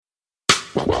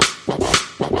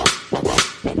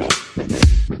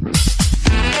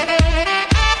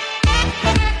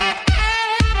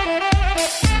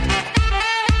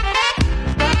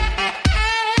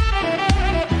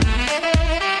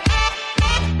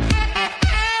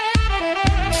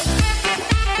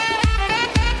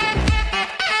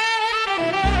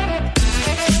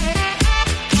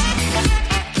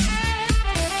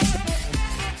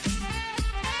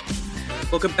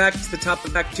Welcome back to the top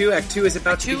of Act 2. Act 2 is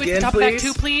about to begin, top please. Of Act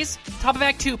 2, please. Top of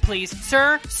Act 2, please.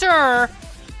 Sir.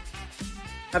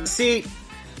 Have a seat.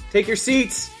 Take your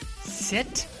seats.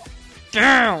 Sit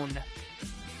down.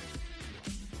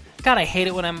 God, I hate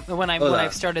it when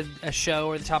I've started a show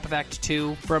or the top of Act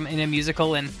 2 in a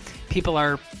musical and people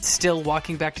are still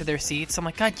walking back to their seats. I'm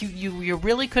like, God, you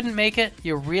really couldn't make it?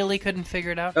 You really couldn't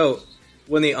figure it out? Oh,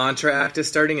 when the entr'acte is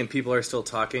starting and people are still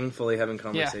talking, fully having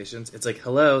conversations, It's like,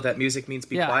 hello, that music means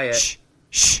be quiet.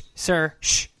 Shh, sir,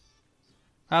 shh.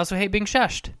 I also hate being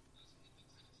shushed.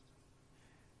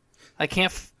 I hate being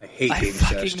shushed. I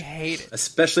fucking hate it.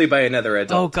 Especially by another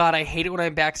adult. Oh, God, I hate it when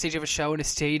I'm backstage of a show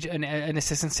and an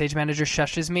assistant stage manager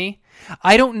shushes me.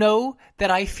 I don't know that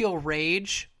I feel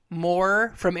rage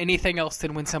more from anything else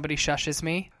than when somebody shushes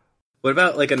me. What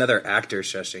about, like, another actor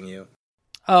shushing you?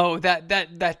 Oh,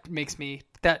 that makes me...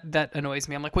 That annoys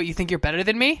me. I'm like, what, you think you're better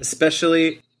than me?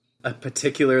 Especially a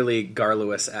particularly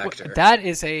garrulous actor. That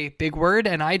is a big word,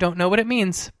 and I don't know what it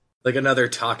means. Like another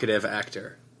talkative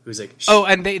actor who's like, shh. Oh,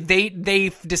 and they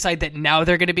decide that now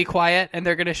they're going to be quiet and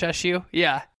they're going to shush you?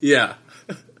 Yeah. Yeah.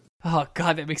 Oh,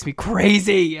 God, that makes me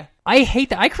crazy. I hate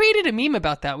that. I created a meme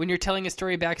about that when you're telling a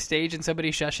story backstage and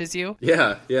somebody shushes you.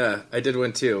 Yeah. I did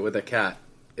one, too, with a cat.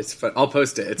 It's fun. I'll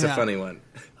post it. It's a funny one.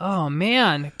 Oh,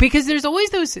 man. Because there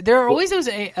are always those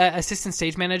assistant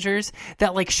stage managers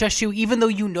that, like, shush you even though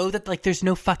you know that, like, there's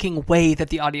no fucking way that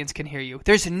the audience can hear you.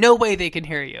 There's no way they can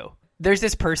hear you. There's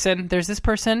this person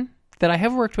that I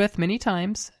have worked with many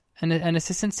times, an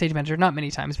assistant stage manager, not many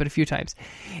times, but a few times.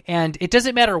 And it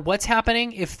doesn't matter what's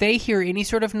happening. If they hear any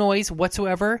sort of noise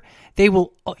whatsoever, they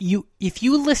will, if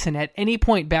you listen at any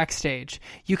point backstage,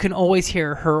 you can always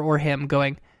hear her or him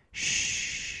going, shh.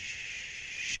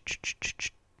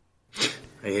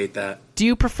 I hate that. Do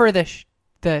you prefer the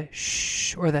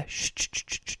shh or the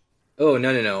shh? Oh,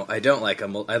 no. I don't like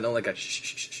a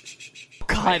shh.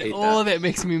 God, all of it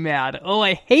makes me mad. Oh,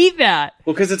 I hate that.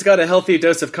 Well, because it's got a healthy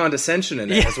dose of condescension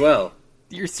in it as well.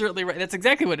 You're certainly right. That's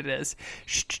exactly what it is.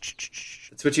 Shh.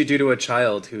 It's what you do to a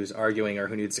child who's arguing or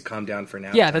who needs to calm down for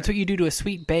nap. Yeah, that's what you do to a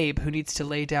sweet babe who needs to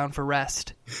lay down for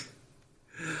rest.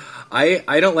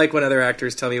 I don't like when other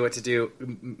actors tell me what to do.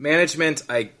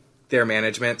 They're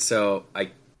management, so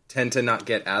I tend to not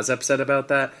get as upset about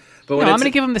that. But when I'm going to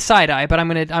give them the side eye, but I'm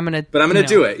going to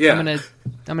do it. Yeah, I'm going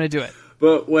to do it.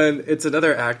 But when it's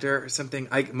another actor or something,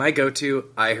 my go-to,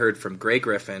 I heard from Grey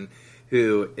Griffin,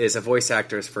 who is a voice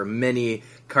actress for many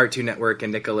Cartoon Network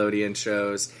and Nickelodeon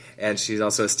shows, and she's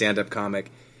also a stand-up comic.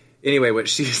 Anyway, what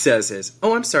she says is,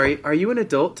 "Oh, I'm sorry, are you an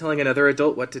adult telling another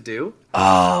adult what to do?"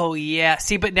 Oh, yeah.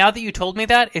 See, but now that you told me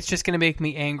that, it's just going to make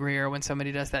me angrier when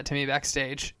somebody does that to me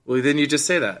backstage. Well, then you just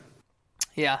say that.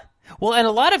 Yeah. Well, and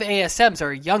a lot of ASMs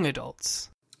are young adults.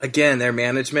 Again, they're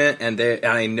management, and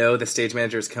I know the stage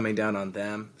manager is coming down on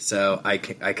them, so I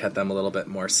cut them a little bit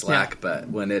more slack. Yeah. But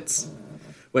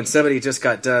when somebody just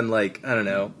got done, like, I don't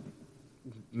know,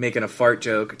 making a fart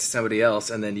joke to somebody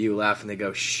else, and then you laugh and they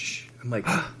go, shh, I'm like,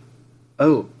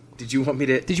 oh, did you want me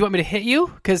to hit you?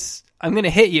 Because I'm going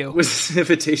to hit you. Was this an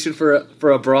invitation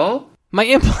for a brawl? My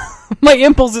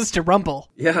impulse is to rumble.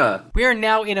 Yeah. We are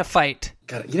now in a fight.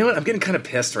 God, you know what? I'm getting kind of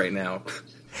pissed right now.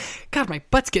 God, my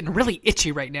butt's getting really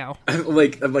itchy right now. I'm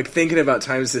like thinking about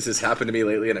times this has happened to me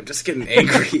lately, and I'm just getting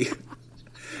angry.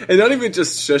 And not even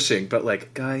just shushing, but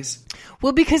like, guys.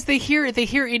 Well, because they hear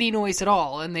any noise at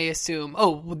all, and they assume,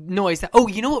 noise.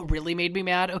 You know what really made me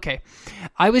mad? Okay,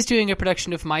 I was doing a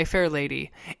production of My Fair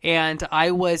Lady, and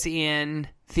I was in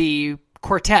the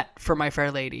quartet for My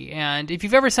Fair Lady. And if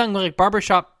you've ever sung like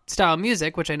barbershop style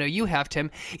music, which I know you have, Tim,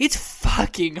 it's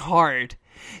fucking hard.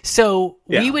 So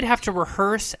we would have to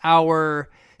rehearse our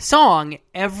song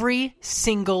every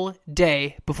single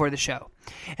day before the show.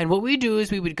 And what we do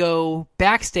is we would go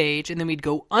backstage and then we'd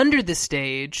go under the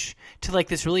stage to like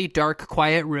this really dark,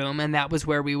 quiet room. And that was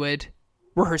where we would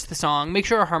rehearse the song, make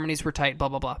sure our harmonies were tight, blah,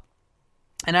 blah, blah.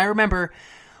 And I remember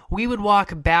we would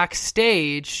walk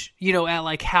backstage, at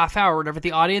like half hour, whatever.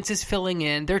 The audience is filling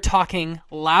in. They're talking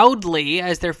loudly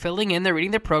as they're filling in. They're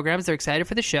reading their programs. They're excited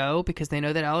for the show because they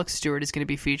know that Alex Stewart is going to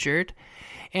be featured.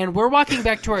 And we're walking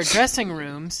back to our dressing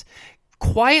rooms,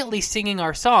 quietly singing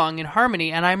our song in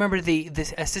harmony. And I remember the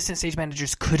assistant stage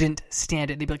managers couldn't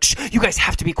stand it. They'd be like, shh, you guys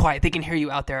have to be quiet. They can hear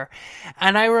you out there.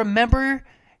 And I remember,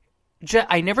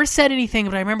 I never said anything,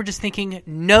 but I remember just thinking,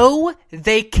 no,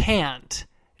 they can't.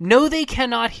 No, they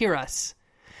cannot hear us.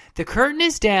 The curtain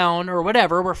is down or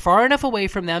whatever. We're far enough away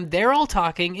from them. They're all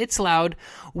talking. It's loud.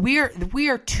 We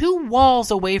are 2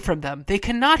 walls away from them. They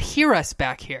cannot hear us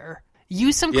back here.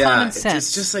 Use some common sense.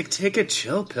 It's just like, take a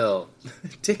chill pill.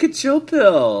 Take a chill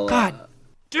pill. God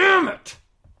damn it.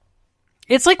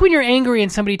 It's like when you're angry and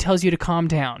somebody tells you to calm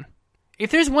down.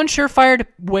 If there's one surefire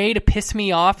way to piss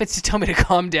me off, it's to tell me to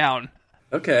calm down.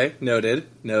 Okay, noted.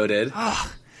 God,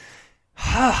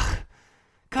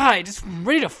 I'm just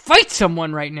ready to fight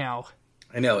someone right now.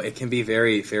 I know, it can be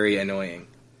very, very annoying.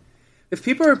 If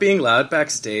people are being loud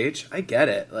backstage, I get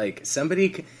it. Like,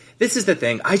 this is the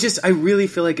thing. I really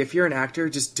feel like if you're an actor,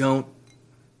 just don't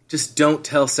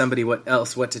tell somebody what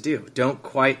to do.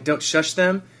 Don't shush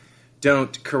them.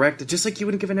 Don't correct it. Just like you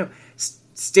wouldn't give a note.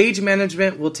 Stage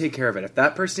management will take care of it. If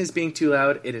that person is being too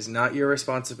loud, it is not your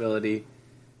responsibility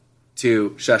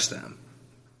to shush them.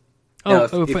 Oh,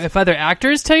 now, if other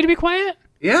actors tell you to be quiet?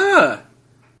 Yeah.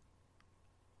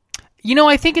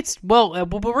 I think it's,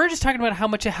 but we're just talking about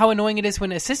how annoying it is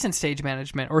when assistant stage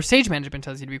management or stage management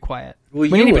tells you to be quiet.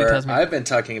 Well, I've been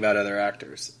talking about other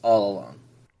actors all along.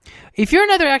 If you're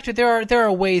another actor, there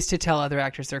are ways to tell other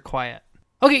actors they're quiet.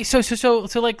 Okay, so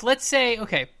like, let's say,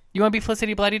 okay, you want to be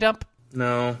Felicity Bloody Dump?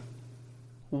 No.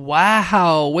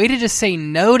 Wow, way to just say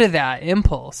no to that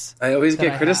impulse. I always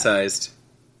get criticized.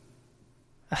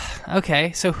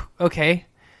 Okay.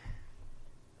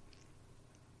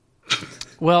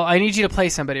 Well, I need you to play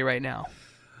somebody right now.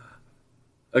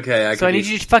 Okay, I need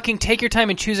you to fucking take your time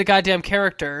and choose a goddamn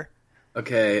character.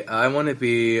 Okay, I want to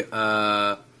be,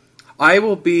 I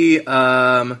will be,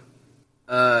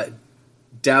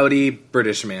 dowdy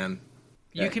British man.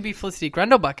 You could be Felicity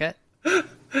Grundlebucket.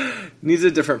 Needs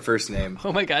a different first name.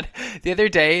 Oh my god! The other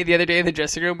day in the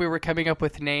dressing room, we were coming up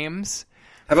with names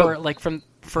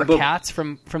for cats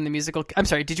from the musical. I'm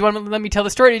sorry. Did you want to let me tell the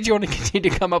story? Or did you want to continue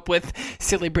to come up with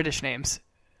silly British names?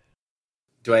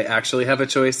 Do I actually have a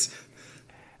choice?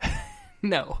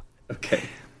 No. Okay.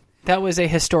 That was a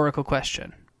historical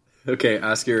question. Okay,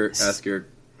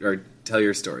 or tell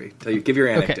your story. Give your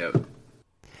anecdote. Okay.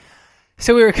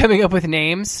 So we were coming up with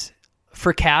names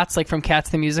for cats, like from Cats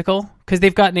the Musical, because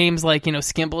they've got names like,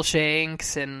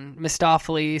 Skimbleshanks and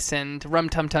Mistopheles and Rum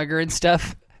Tum Tugger and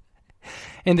stuff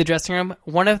in the dressing room.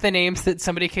 One of the names that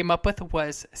somebody came up with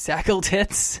was Sackle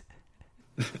Tits.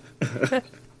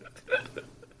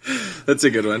 That's a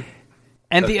good one.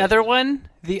 And the other one,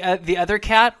 the other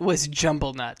cat was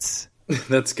Jumble Nuts.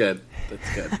 That's good.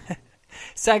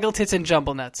 Sackle Tits and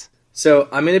Jumble Nuts. So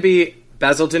I'm going to be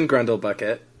Basilton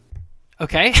Grundlebucket.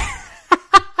 Okay.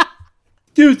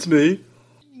 Excuse me,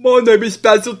 my name is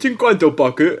Basilton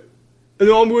Grundlebucket, and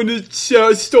I'm going to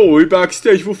share a story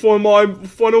backstage with one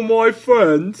of my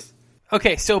friends.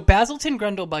 Okay, so Basilton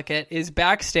Grundlebucket is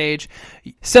backstage.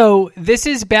 So this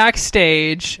is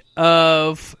backstage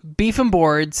of Beef and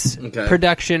Board's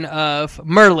production of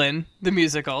Merlin, the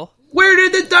musical. Where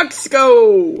did the ducks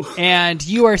go? And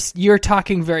you're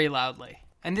talking very loudly.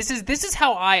 And this is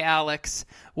how I, Alex,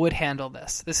 would handle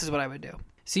this. This is what I would do.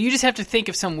 So you just have to think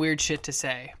of some weird shit to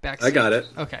say backstage. I got it.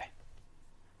 Okay.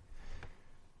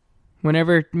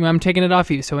 Whenever I'm taking it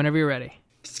off you, so whenever you're ready.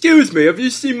 Excuse me, have you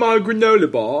seen my granola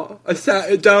bar? I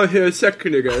sat it down here a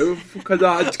second ago because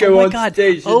I had to go on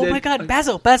stage. Oh my god,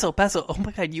 Basil. Oh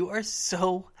my god, you are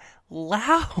so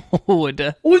loud.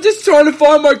 I'm just trying to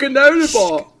find my granola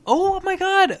bar. Oh my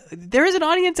god, there is an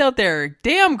audience out there.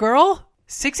 Damn, girl.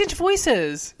 6-inch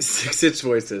voices. 6-inch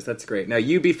voices, that's great. Now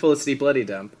you be Felicity Bloody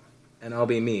Dump. And I'll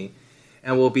be me.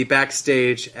 And we'll be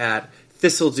backstage at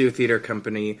Thistledew Theater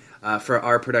Company for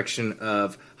our production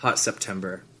of Hot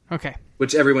September. Okay.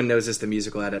 Which everyone knows is the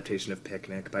musical adaptation of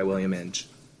Picnic by William Inge.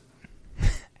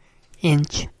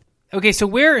 Inge. Okay, so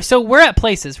we're at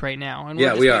places right now. And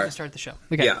we are. To start the show.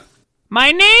 Okay. Yeah.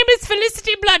 My name is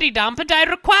Felicity Bloody Dump, and I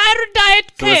require a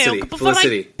Diet Coke before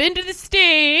I enter the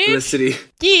stage. Felicity.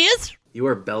 Yes? You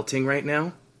are belting right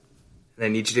now, and I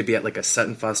need you to be at like a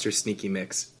Sutton Foster sneaky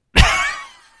mix.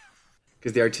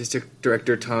 Because the artistic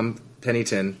director, Tom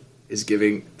Pennington, is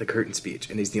giving the curtain speech,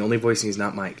 and he's the only voice and he's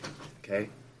not mic'd, okay?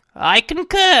 I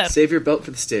concur. Save your belt for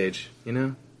the stage, you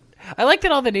know? I like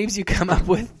that all the names you come up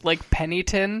with, like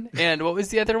Pennington, and what was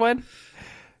the other one?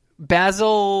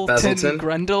 Basilton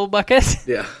Grundlebucket?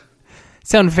 Yeah.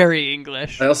 Sound very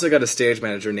English. I also got a stage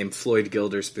manager named Floyd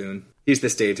Gilderspoon. He's the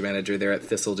stage manager there at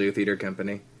Thistledew Theater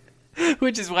Company.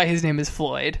 Which is why his name is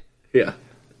Floyd. Yeah.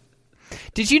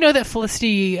 Did you know that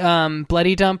Felicity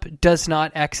Bloody Dump does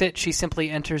not exit? She simply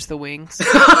enters the wings.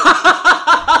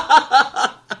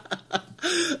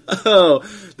 Oh,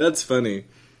 that's funny.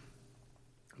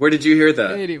 Where did you hear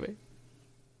that? Anyway.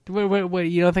 What,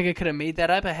 you don't think I could have made that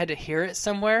up? I had to hear it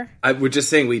somewhere? We're just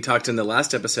saying we talked in the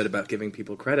last episode about giving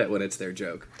people credit when it's their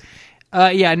joke.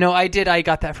 Yeah, no, I did. I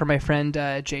got that from my friend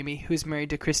Jamie, who's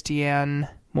married to Christiane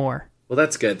Moore. Well,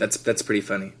 that's good. That's pretty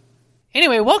funny.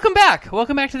 Anyway, welcome back.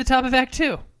 Welcome back to the top of Act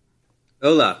 2.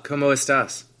 Hola, ¿cómo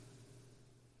estás?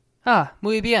 Ah,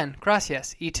 muy bien.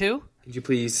 Gracias. ¿Y tú? Could you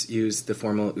please use the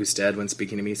formal usted when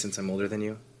speaking to me since I'm older than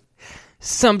you?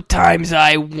 Sometimes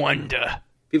I wonder.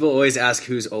 People always ask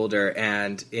who's older,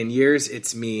 and in years,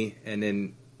 it's me, and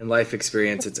in life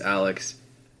experience, it's Alex.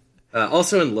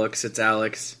 Also in looks, it's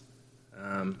Alex.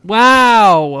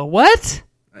 Wow. What?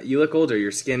 You look older.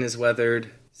 Your skin is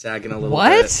weathered, sagging a little bit.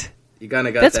 What? You kind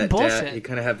of got That's that bullshit. you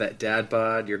kind of have that dad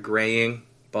bod. You're graying,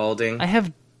 balding. I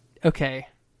have... Okay.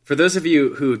 For those of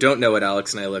you who don't know what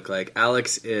Alex and I look like,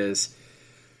 Alex is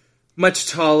much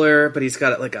taller, but he's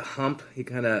got like a hump. He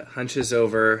kind of hunches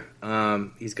over.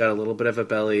 He's got a little bit of a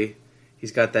belly.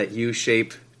 He's got that U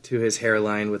shape to his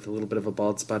hairline with a little bit of a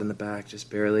bald spot in the back,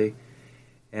 just barely.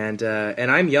 And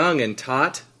I'm young and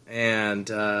taut and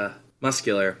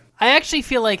muscular. I actually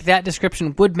feel like that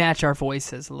description would match our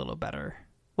voices a little better.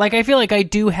 Like, I feel like I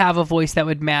do have a voice that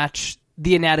would match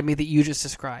the anatomy that you just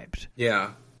described.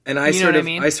 Yeah. And I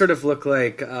sort of look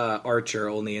like Archer,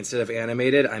 only instead of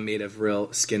animated, I'm made of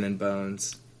real skin and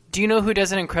bones. Do you know who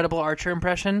does an incredible Archer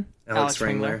impression? Alex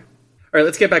Ringler. All right,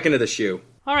 let's get back into the shoe.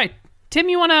 All right, Tim,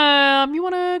 you wanna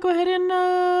go ahead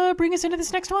and bring us into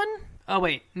this next one? Oh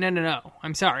wait, no.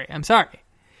 I'm sorry.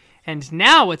 And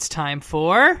now it's time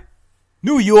for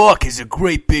New York is a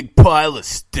great big pile of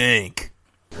stink.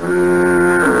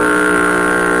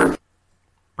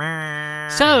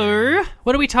 So,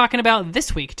 what are we talking about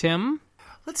this week, Tim?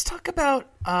 Let's talk about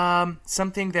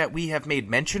something that we have made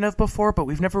mention of before, but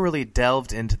we've never really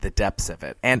delved into the depths of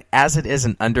it. And as it is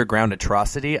an underground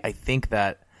atrocity, I think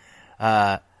that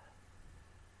I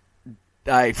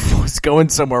was going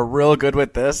somewhere real good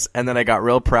with this, and then I got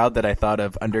real proud that I thought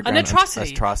of underground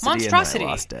atrocity, and then I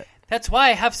lost it. That's why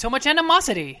I have so much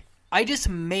animosity. I just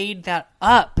made that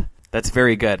up. That's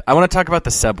very good. I want to talk about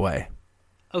the subway.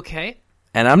 Okay.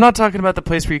 And I'm not talking about the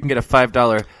place where you can get a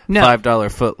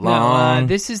 $5 foot long. No,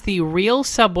 this is the real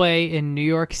subway in New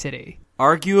York City.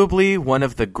 Arguably one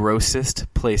of the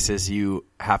grossest places you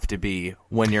have to be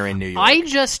when you're in New York.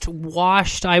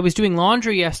 I was doing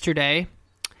laundry yesterday,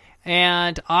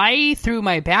 and I threw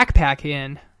my backpack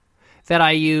in that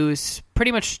I use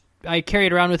pretty much. I carry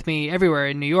it around with me everywhere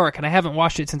in New York, and I haven't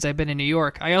washed it since I've been in New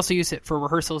York. I also use it for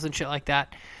rehearsals and shit like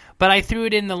that. But I threw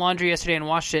it in the laundry yesterday and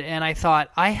washed it, and I thought,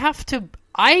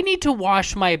 I need to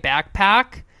wash my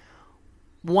backpack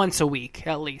once a week,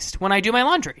 at least, when I do my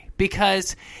laundry.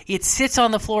 Because it sits on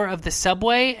the floor of the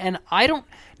subway, and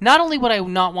not only would I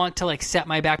not want to, like, set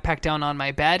my backpack down on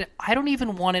my bed, I don't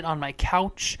even want it on my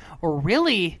couch, or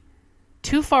really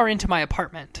too far into my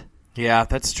apartment. Yeah,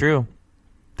 that's true.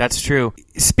 That's true.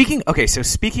 Speaking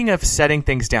of setting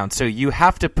things down, so you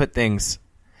have to put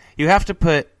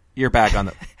your bag on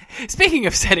the... Speaking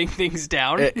of setting things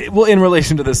down... in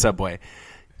relation to the subway.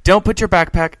 Don't put your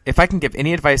backpack... If I can give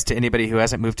any advice to anybody who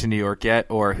hasn't moved to New York yet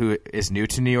or who is new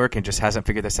to New York and just hasn't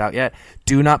figured this out yet,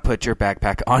 do not put your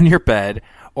backpack on your bed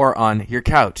or on your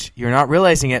couch. You're not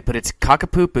realizing it, but it's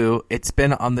cockapoo-poo. It's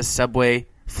been on the subway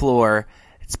floor.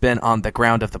 It's been on the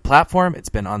ground of the platform. It's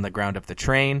been on the ground of the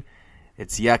train.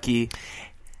 It's yucky.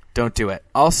 Don't do it.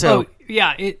 Also... Oh,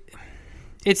 yeah,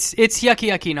 It's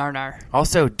yucky nar.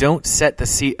 Also, don't set the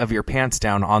seat of your pants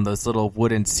down on those little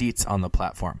wooden seats on the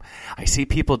platform. I see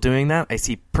people doing that. I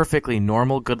see perfectly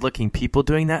normal, good-looking people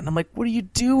doing that, and I'm like, what are you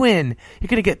doing? You're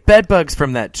going to get bed bugs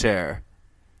from that chair.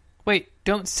 Wait,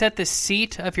 don't set the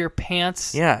seat of your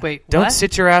pants? Yeah. Wait, don't what?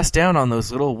 sit your ass down on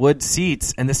those little wood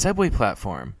seats in the subway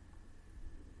platform.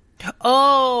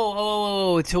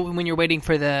 Oh, so when you're waiting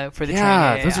for the train.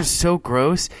 Yeah, those are so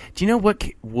gross. Do you know what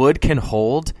wood can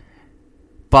hold?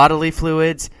 Bodily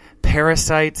fluids,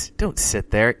 parasites. Don't sit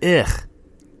there. Ugh.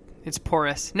 It's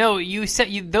porous. No,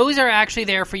 those are actually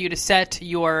there for you to set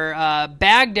your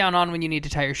bag down on when you need to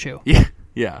tie your shoe.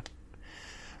 Yeah.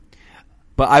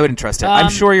 But I wouldn't trust it.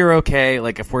 I'm sure you're okay.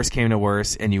 Like, if worse came to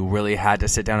worse and you really had to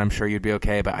sit down, I'm sure you'd be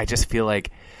okay. But I just feel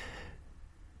like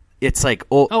it's like...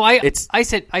 I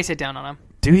sit down on them.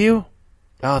 Do you?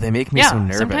 Oh, they make me so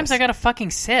nervous. Sometimes I gotta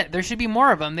fucking sit. There should be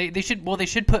more of them. They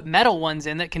should put metal ones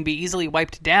in that can be easily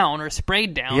wiped down or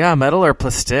sprayed down. Yeah, metal or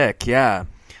plastic. Yeah.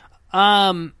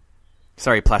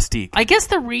 Sorry, plastique. I guess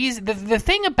the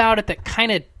thing about it that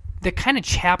kind of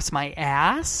chaps my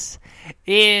ass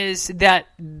is that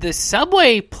the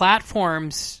subway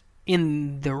platforms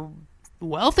in the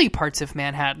wealthy parts of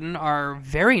Manhattan are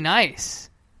very nice.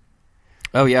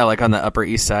 Oh, yeah, like on the Upper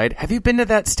East Side. Have you been to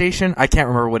that station? I can't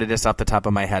remember what it is off the top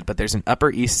of my head, but there's an Upper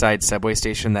East Side subway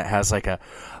station that has like a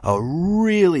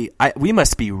really... we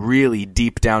must be really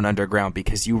deep down underground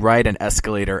because you ride an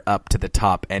escalator up to the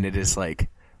top and it is like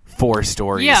 4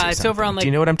 stories. Yeah, it's over on like... Do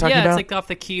you know what I'm talking about? Yeah, it's like off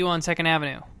the queue on 2nd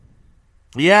Avenue.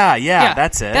 Yeah,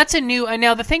 that's it. That's a new. And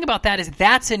now the thing about that is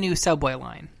that's a new subway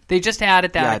line. They just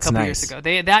added that a couple years ago.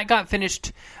 That got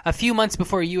finished a few months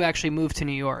before you actually moved to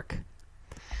New York.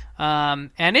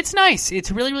 And it's nice.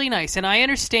 It's really, really nice. And I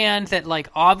understand that, like,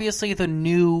 obviously the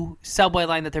new subway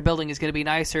line that they're building is going to be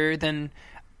nicer than,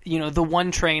 the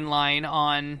one train line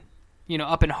on,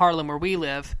 up in Harlem where we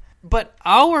live. But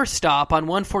our stop on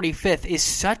 145th is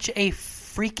such a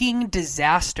freaking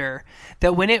disaster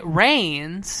that when it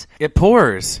rains, it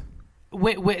pours.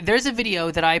 There's a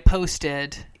video that I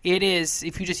posted. It is,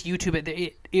 if you just YouTube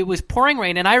it, it was pouring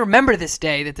rain, and I remember this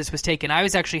day that this was taken. I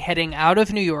was actually heading out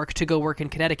of New York to go work in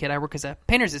Connecticut. I work as a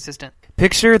painter's assistant.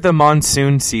 Picture the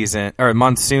monsoon season, or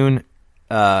monsoon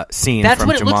scene. That's from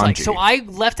what it looks like. Jumanji. So I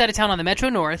left out of town on the Metro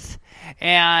North,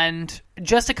 and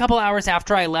just a couple hours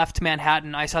after I left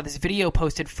Manhattan, I saw this video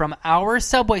posted from our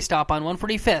subway stop on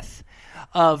 145th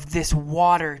of this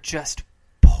water just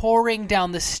pouring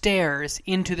down the stairs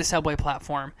into the subway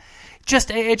platform.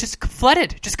 It just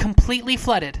flooded, just completely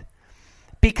flooded,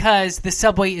 because the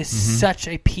subway is such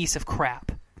a piece of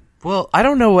crap. Well, I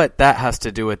don't know what that has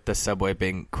to do with the subway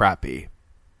being crappy.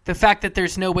 The fact that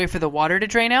there's no way for the water to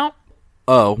drain out?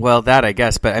 Oh, well, that I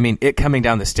guess. But, I mean, it coming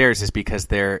down the stairs is because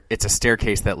it's a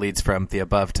staircase that leads from the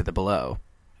above to the below.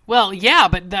 Well, yeah,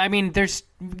 but, I mean, but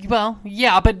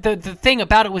the thing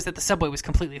about it was that the subway was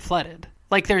completely flooded.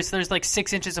 Like, there's like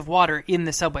 6 inches of water in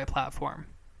the subway platform.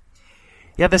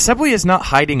 Yeah, the subway is not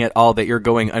hiding at all that you're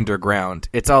going underground.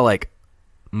 It's all, like,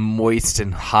 moist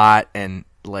and hot and,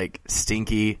 like,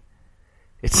 stinky.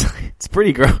 It's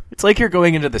pretty gross. It's like you're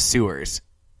going into the sewers,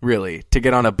 really, to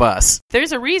get on a bus.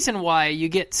 There's a reason why you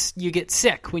get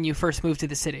sick when you first move to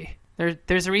the city.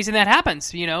 There's a reason that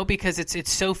happens, because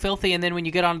it's so filthy, and then when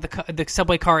you get on the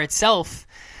subway car itself,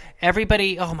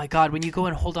 everybody, oh my God, when you go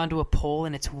and hold onto a pole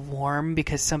and it's warm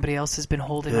because somebody else has been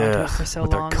holding onto it for so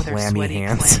long with their sweaty,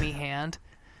 clammy hand.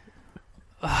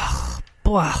 Ugh,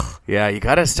 blah. Yeah, I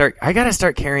gotta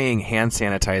start carrying hand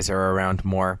sanitizer around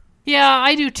more. Yeah,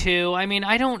 I do too. I mean,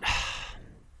 I don't...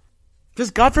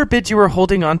 Because God forbid you were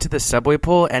holding onto the subway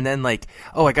pole and then like,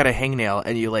 oh, I got a hangnail,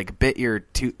 and you like bit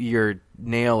your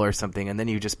nail or something, and then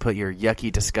you just put your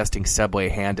yucky, disgusting subway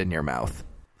hand in your mouth.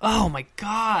 Oh my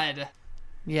God.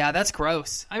 Yeah, that's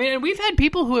gross. I mean, and we've had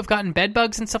people who have gotten bed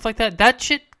bugs and stuff like that. That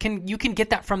shit you can get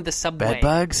that from the subway. Bed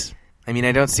bugs? I mean,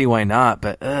 I don't see why not,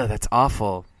 but that's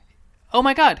awful. Oh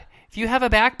my God. If you have a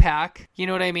backpack, you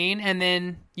know what I mean, and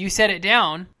then you set it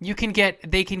down, they can get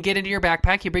into your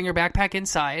backpack. You bring your backpack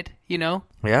inside,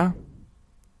 Yeah.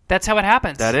 That's how it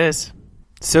happens. That is.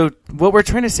 So what we're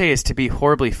trying to say is to be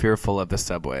horribly fearful of the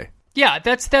subway. Yeah,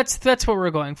 that's what we're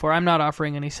going for. I'm not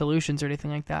offering any solutions or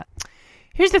anything like that.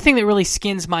 Here's the thing that really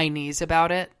skins my knees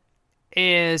about it,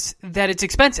 is that it's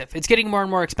expensive. It's getting more and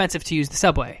more expensive to use the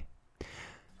subway.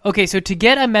 Okay, so to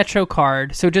get a Metro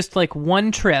card, so just like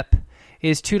one trip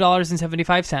is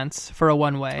 $2.75 for a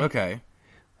one-way. Okay.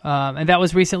 And that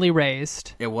was recently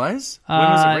raised. It was? When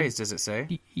was it raised, does it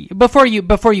say? Before you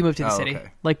moved to the city.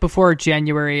 Okay. Like before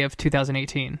January of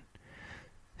 2018.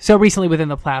 So recently within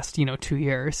the past, 2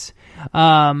 years.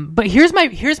 But here's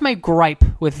my gripe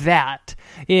with that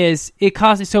is it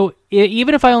costs, so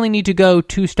even if I only need to go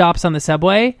 2 stops on the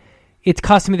subway, it's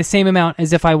costing me the same amount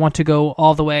as if I want to go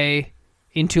all the way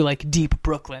into like deep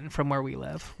Brooklyn from where we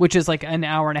live, which is like an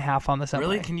hour and a half on the subway.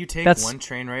 Really? Can you take one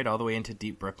train ride all the way into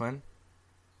deep Brooklyn?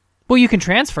 Well, you can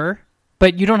transfer,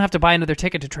 but you don't have to buy another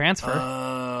ticket to transfer.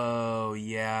 Oh,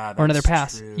 yeah. That's or another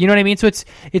pass. True. You know what I mean? So it's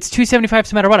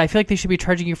 $2.75 no matter what. I feel like they should be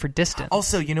charging you for distance.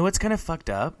 Also, you know what's kind of fucked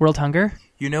up? World hunger?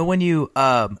 You know when you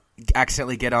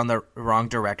accidentally get on the wrong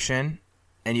direction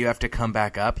and you have to come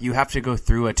back up? You have to go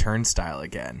through a turnstile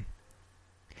again.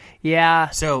 Yeah.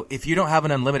 So if you don't have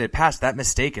an unlimited pass, that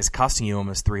mistake is costing you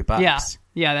almost $3.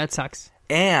 Yeah, that sucks.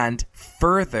 And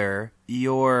further,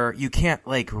 you can't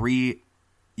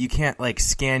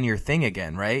scan your thing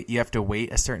again, right? You have to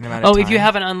wait a certain amount of time. Oh, if you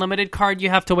have an unlimited card, you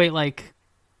have to wait like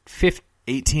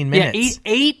 18 minutes.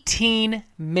 Yeah, 18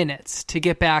 minutes to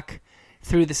get back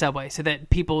through the subway so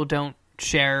that people don't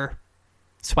share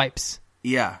swipes.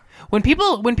 Yeah. When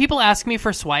people ask me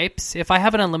for swipes, if I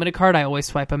have an unlimited card, I always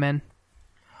swipe them in.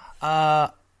 I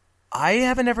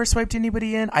haven't ever swiped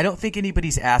anybody in. I don't think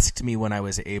anybody's asked me when I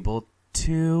was able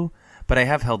to, but I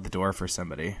have held the door for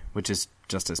somebody, which is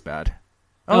just as bad.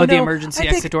 Oh, the emergency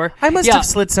exit door? I must have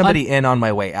slid somebody in on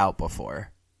my way out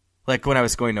before. Like when I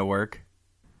was going to work.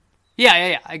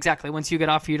 Yeah, exactly. Once you get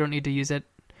off, you don't need to use it.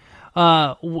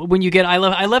 When you get, I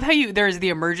love how there's the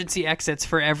emergency exits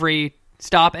for every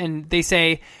stop, and they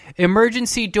say,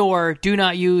 emergency door, do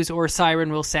not use, or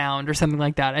siren will sound, or something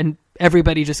like that. And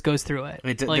everybody just goes through it.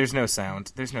 There's no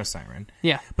sound. There's no siren.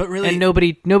 Yeah, but really, and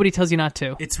nobody tells you not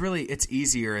to. It's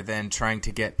easier than trying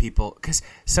to get people, because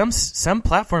some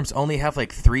platforms only have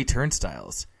like 3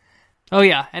 turnstiles. Oh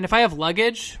yeah, and if I have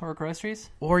luggage or groceries,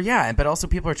 but also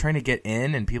people are trying to get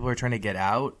in and people are trying to get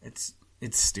out. It's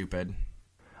stupid.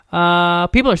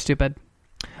 People are stupid.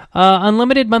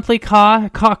 Unlimited monthly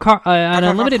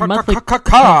unlimited monthly.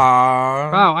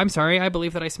 Wow, I'm sorry. I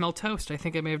believe that I smell toast. I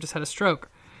think I may have just had a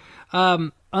stroke.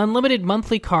 Unlimited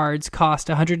monthly cards cost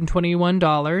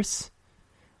 $121,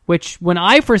 which when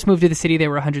I first moved to the city they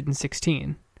were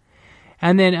 $116,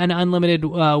 and then an unlimited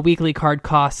weekly card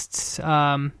costs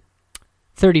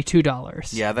 $32.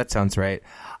 Yeah, that sounds right.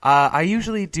 I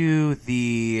usually do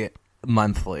the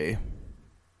monthly.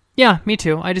 Yeah, me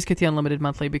too. I just get the unlimited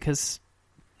monthly because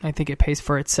I think it pays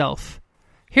for itself.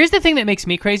 Here's the thing that makes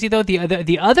me crazy, though.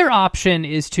 The other option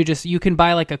is to just, you can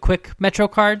buy like a quick Metro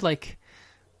card,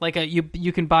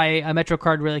 you can buy a Metro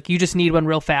card where like you just need one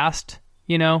real fast.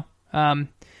 You know, I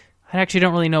actually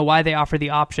don't really know why they offer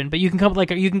the option, but you can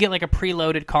you can get like a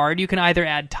preloaded card. You can either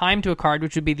add time to a card,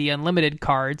 which would be the unlimited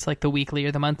cards, like the weekly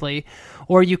or the monthly,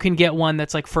 or you can get one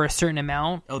that's like for a certain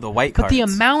amount. Oh, the white cards. But the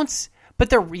amounts. But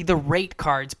the rate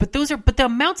cards, but the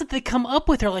amounts that they come up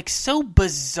with are like so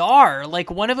bizarre.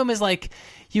 Like one of them is like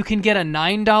you can get a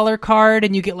 $9 card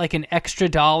and you get like an extra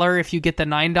 $1 if you get the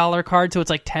 $9 card, so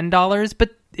it's like $10.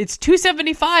 But it's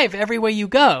 $2.75 every way you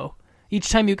go, each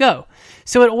time you go.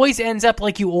 So it always ends up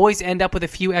like you always end up with a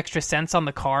few extra cents on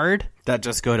the card that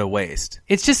just go to waste.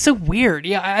 It's just so weird.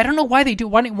 Yeah, I don't know why they do.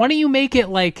 Why don't you make it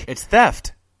like it's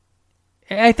theft?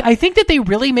 I think that they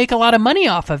really make a lot of money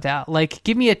off of that. Like,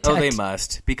 give me a... they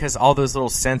must, because all those little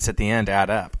cents at the end add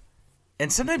up.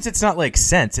 And sometimes it's not like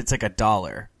cents, it's like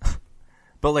 $1.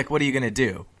 But, like, what are you going to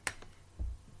do?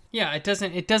 Yeah, it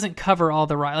doesn't cover all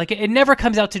the... Like, it never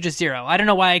comes out to just 0. I don't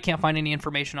know why I can't find any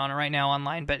information on it right now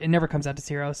online, but it never comes out to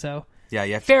 0, so...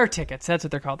 Yeah. Fare tickets, that's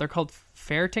what they're called. They're called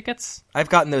fare tickets? I've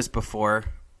gotten those before.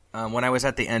 When I was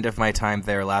at the end of my time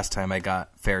there last time, I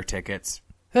got fare tickets.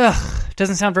 Ugh,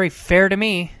 doesn't sound very fair to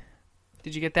me.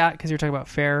 Did you get that? Because you were talking about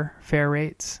fair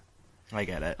rates. I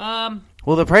get it.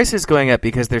 Well, the price is going up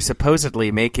because they're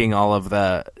supposedly making all of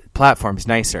the platforms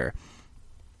nicer.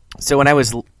 So when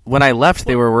I left,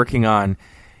 they were working on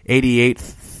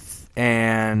 88th,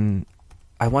 and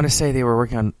I want to say they were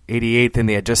working on 88th, and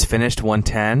they had just finished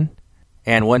 110,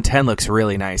 and 110 looks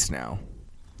really nice now.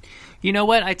 You know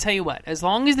what? I tell you what. As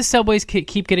long as the subways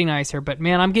keep getting nicer, but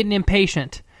man, I'm getting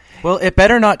impatient. Well, it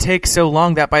better not take so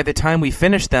long that by the time we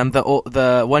finish them,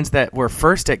 the ones that were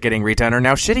first at getting redone are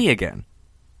now shitty again.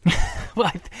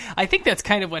 Well, I think that's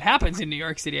kind of what happens in New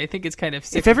York City. I think it's kind of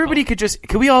cyclical. If everybody could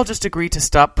we all just agree to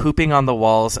stop pooping on the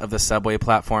walls of the subway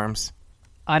platforms?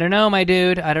 I don't know, my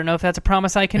dude. I don't know if that's a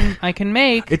promise I can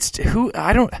make. I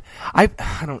don't know. I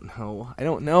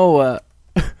don't know.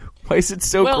 Why is it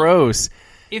so gross?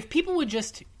 If people would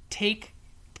just take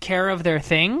care of their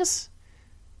things,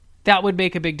 that would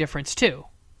make a big difference too.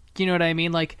 You know what I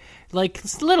mean? Like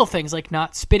little things, like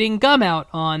not spitting gum out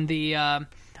on the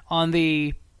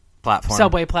platform,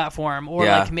 subway platform, or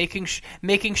like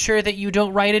making sure that you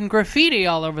don't write in graffiti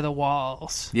all over the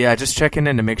walls. Yeah, just checking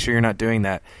in to make sure you're not doing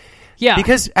that. Yeah,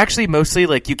 because actually, mostly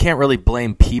like you can't really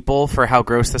blame people for how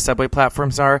gross the subway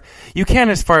platforms are. You can,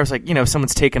 as far as like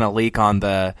someone's taken a leak on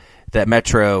the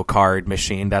Metro card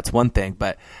machine. That's one thing,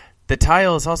 but the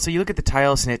tiles also, you look at the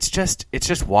tiles and it's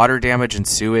just water damage and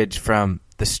sewage from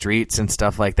the streets and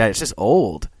stuff like that. It's just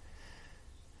old.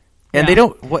 And they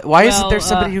don't, why isn't there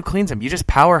somebody who cleans them? You just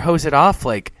power hose it off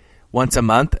like once a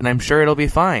month and I'm sure it'll be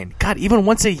fine. God, even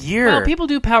once a year. Well, people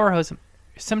do power hose them.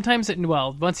 Sometimes,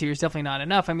 once a year is definitely not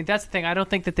enough. I mean, that's the thing. I don't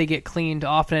think that they get cleaned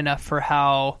often enough for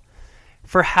how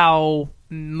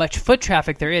much foot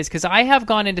traffic there is. Because I have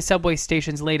gone into subway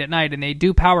stations late at night and they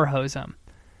do power hose them.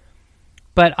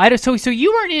 But so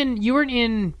you weren't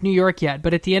in New York yet,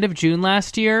 but at the end of June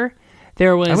last year,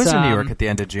 there was... I was in New York at the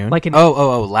end of June. Like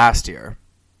last year.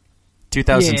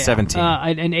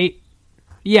 2017.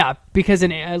 Because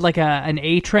an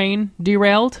A train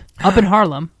derailed up in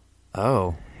Harlem.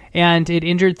 Oh. And it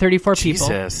injured 34 people.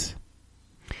 Jesus.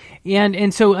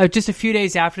 And so just a few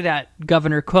days after that,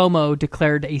 Governor Cuomo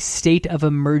declared a state of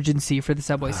emergency for the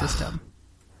subway system.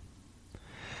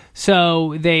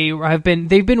 So they've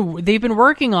been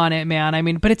working on it, man. I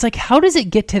mean, but it's like, how does it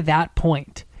get to that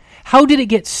point? How did it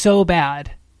get so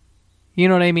bad? You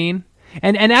know what I mean?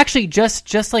 And actually,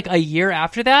 just like a year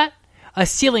after that, a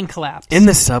ceiling collapsed in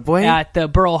the subway at the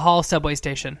Borough Hall subway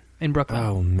station in Brooklyn.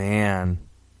 Oh man!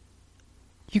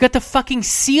 You got the fucking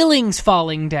ceilings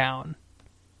falling down.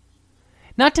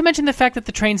 Not to mention the fact that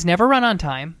the trains never run on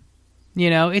time.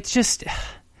 It's just,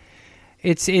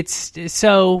 it's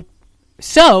so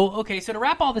okay. So to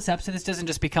wrap all this up, so this doesn't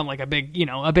just become like a big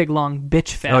long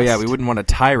bitch fest. Oh yeah, we wouldn't want a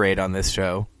tirade on this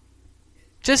show.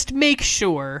 Just make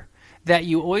sure that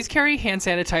you always carry hand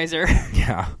sanitizer.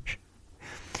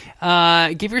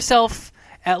 Yeah. Give yourself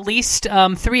at least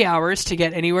 3 hours to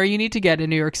get anywhere you need to get in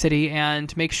New York City,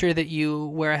 and make sure that you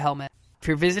wear a helmet. If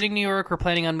you're visiting New York or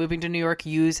planning on moving to New York,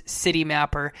 use City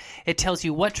Mapper. It tells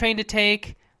you what train to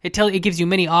take. It gives you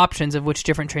many options of which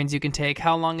different trains you can take,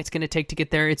 how long it's going to take to get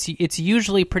there. It's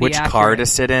usually pretty accurate. Which car to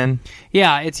sit in.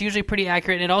 Yeah, it's usually pretty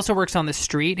accurate. And it also works on the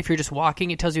street. If you're just walking,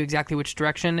 it tells you exactly which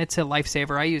direction. It's a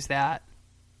lifesaver. I use that.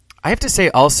 I have to say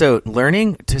also,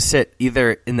 learning to sit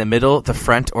either in the middle, the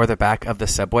front, or the back of the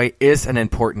subway is an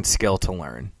important skill to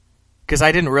learn. Because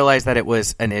I didn't realize that it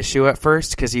was an issue at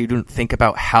first, because you didn't think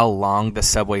about how long the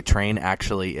subway train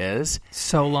actually is.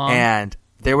 So long. And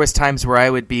there was times where I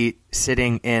would be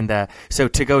sitting in so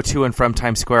to go to and from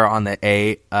Times Square on the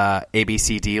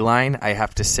ABCD line, I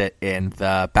have to sit in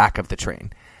the back of the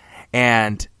train.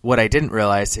 And what I didn't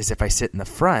realize is if I sit in the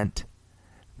front,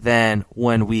 then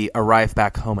when we arrive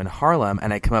back home in Harlem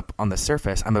and I come up on the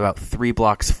surface, I'm about 3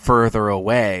 blocks further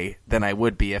away than I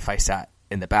would be if I sat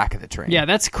in the back of the train. Yeah,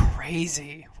 that's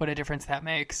crazy. What a difference that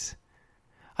makes.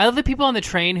 I love the people on the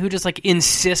train who just like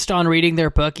insist on reading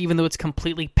their book, even though it's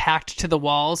completely packed to the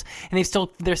walls, and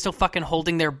they're still fucking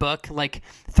holding their book like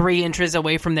 3 inches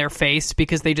away from their face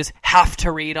because they just have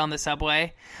to read on the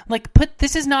subway. Like,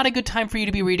 this is not a good time for you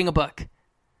to be reading a book.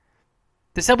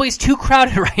 The subway's too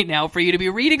crowded right now for you to be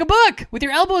reading a book with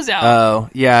your elbows out. Oh,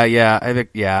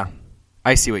 yeah.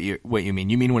 I see what you mean.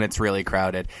 You mean when it's really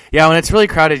crowded. Yeah, when it's really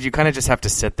crowded, you kind of just have to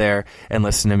sit there and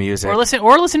listen to music. Or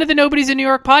listen to the Nobody's in New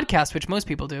York podcast, which most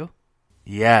people do.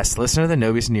 Yes, listen to the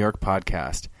Nobody's in New York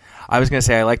podcast. I was going to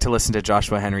say I like to listen to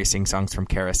Joshua Henry sing songs from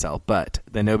Carousel, but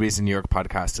the Nobody's in New York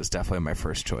podcast is definitely my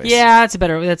first choice. Yeah,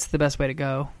 that's the best way to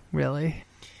go, really.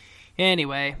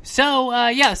 Anyway, so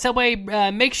Subway,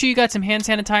 make sure you got some hand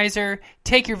sanitizer,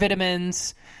 take your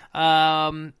vitamins,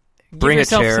 Bring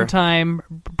yourself a chair. some time.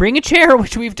 Bring a chair,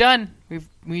 which we've done.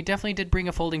 We definitely did bring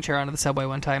a folding chair onto the subway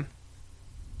one time,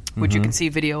 which you can see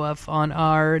video of on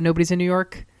our Nobody's in New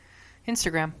York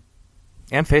Instagram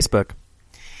and Facebook.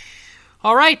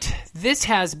 All right, this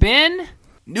has been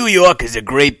New York is a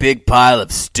great big pile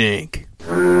of stink.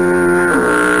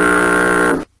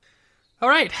 All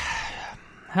right,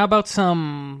 how about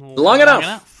some Long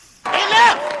enough.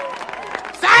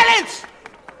 Enough! Silence!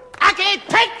 I can't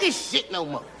take this shit no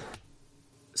more.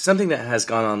 Something that has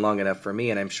gone on long enough for me,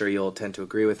 and I'm sure you'll tend to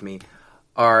agree with me,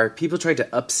 are people trying to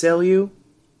upsell you.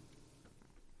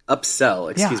 Not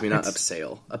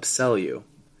upsell. Upsell you.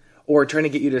 Or trying to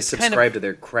get you to subscribe to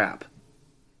their crap.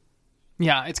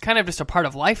 Yeah, it's kind of just a part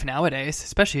of life nowadays,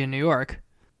 especially in New York.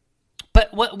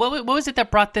 But what was it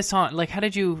that brought this on? Like, how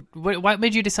did you? What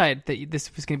made you decide that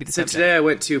this was going to be the subject? So today I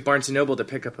went to Barnes & Noble to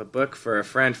pick up a book for a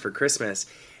friend for Christmas,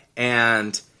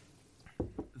 and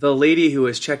the lady who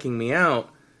was checking me out,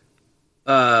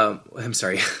 I'm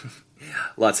sorry,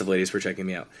 lots of ladies were checking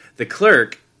me out. The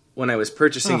clerk, when I was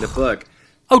purchasing the book,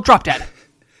 Drop Dead,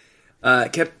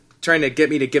 kept trying to get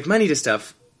me to give money to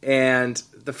stuff, and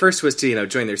the first was to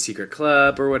join their secret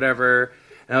club or whatever.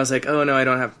 And I was like, oh, no, I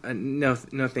don't have...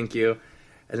 no, thank you.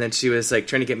 And then she was like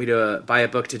trying to get me to buy a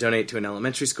book to donate to an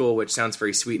elementary school, which sounds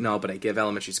very sweet and all, but I give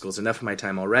elementary schools enough of my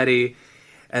time already.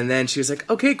 And then she was like,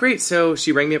 okay, great. So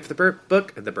she rang me up for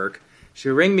the book. She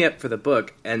rang me up for the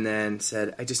book and then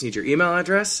said, I just need your email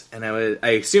address. And I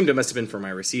assumed it must have been for my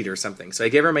receipt or something. So I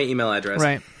gave her my email address.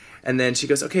 Right. And then she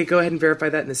goes, okay, go ahead and verify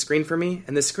that in the screen for me.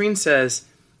 And the screen says,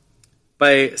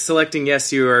 by selecting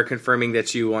yes, you are confirming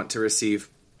that you want to receive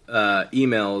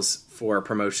emails for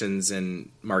promotions and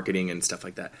marketing and stuff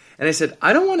like that. And I said,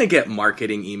 I don't want to get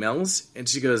marketing emails. And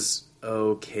she goes,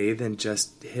 okay, then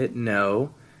just hit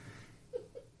no.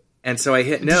 And so I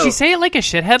hit no. Did she say it like a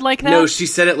shithead like that? No, she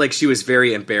said it like she was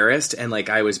very embarrassed and like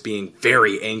I was being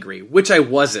very angry, which I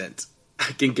wasn't.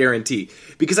 I can guarantee.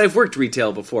 Because I've worked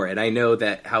retail before, and I know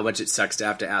that how much it sucks to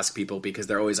have to ask people because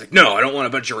they're always like, no, I don't want a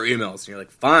bunch of your emails. And you're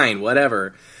like, fine,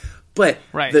 whatever. But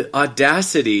the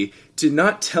audacity to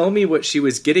not tell me what she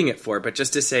was getting it for, but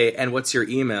just to say, and what's your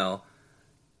email?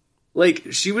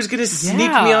 Like, she was going to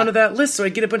sneak me onto that list so I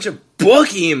get a bunch of book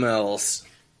emails.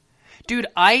 Dude,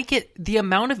 I get the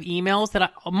amount of emails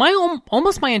that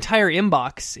almost my entire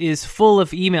inbox is full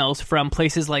of emails from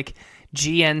places like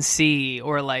GNC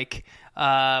or like,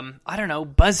 I don't know,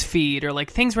 BuzzFeed or like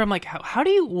things where I'm like, like,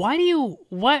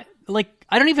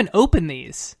 I don't even open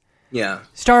these. Yeah.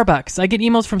 Starbucks. I get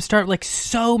emails from like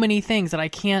so many things that I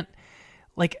can't,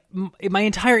 Like my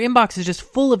entire inbox is just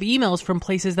full of emails from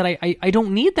places that I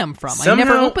don't need them from. Somehow, I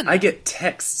never open them. I get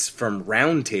texts from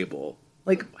Roundtable.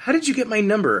 Like, how did you get my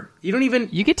number? You don't even...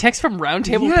 You get texts from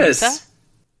Roundtable Yes. Pizza?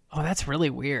 Oh, that's really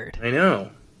weird. I know.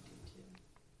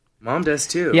 Mom does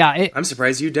too. Yeah, I'm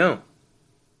surprised you don't.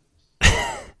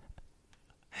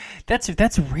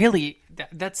 That's really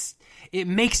it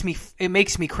makes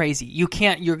me crazy. You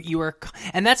can't you are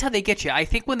and that's how they get you. I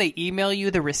think when they email you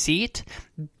the receipt,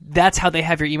 that's how they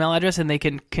have your email address and they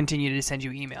can continue to send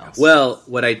you emails. Well,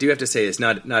 what I do have to say is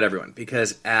not everyone,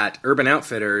 because at Urban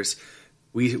Outfitters,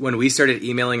 when we started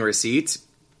emailing receipts,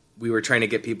 we were trying to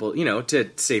get people, to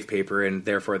save paper and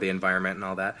therefore the environment and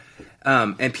all that.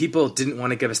 And people didn't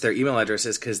want to give us their email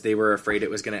addresses because they were afraid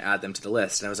it was going to add them to the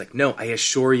list. And I was like, no, I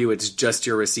assure you it's just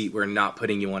your receipt. We're not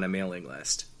putting you on a mailing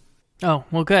list. Oh,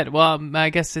 well, good. Well, I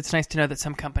guess it's nice to know that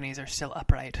some companies are still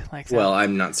upright like that. Well,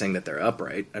 I'm not saying that they're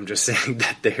upright. I'm just saying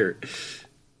that they're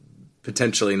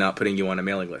potentially not putting you on a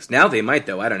mailing list. Now they might,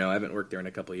 though. I don't know. I haven't worked there in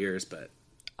a couple of years, but...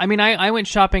 I mean, I went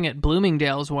shopping at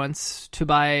Bloomingdale's once to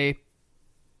buy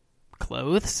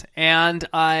clothes, and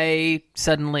I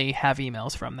suddenly have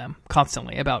emails from them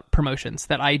constantly about promotions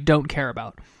that I don't care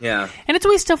about. Yeah. And it's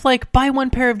always stuff like, buy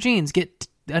one pair of jeans, get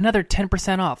another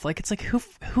 10% off. Like, it's like,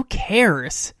 who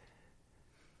cares?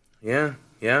 Yeah.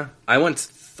 I once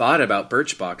thought about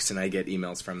Birchbox, and I get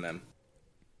emails from them.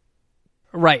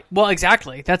 Right. Well,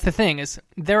 exactly. That's the thing, is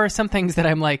there are some things that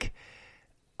I'm like,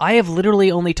 I have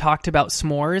literally only talked about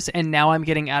s'mores, and now I'm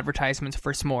getting advertisements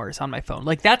for s'mores on my phone.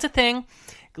 Like, that's a thing.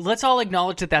 Let's all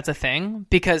acknowledge that that's a thing,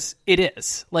 because it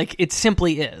is. Like, it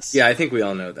simply is. Yeah, I think we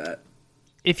all know that.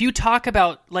 If you talk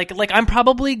about, like I'm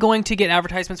probably going to get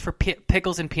advertisements for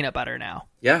pickles and peanut butter now.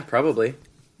 Yeah, probably.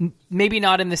 Maybe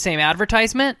not in the same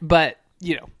advertisement, but,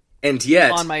 And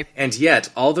yet, on my...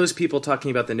 all those people talking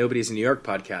about the Nobody's in New York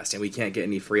podcast, and we can't get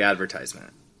any free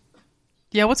advertisement.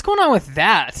 Yeah, what's going on with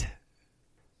that?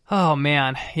 Oh,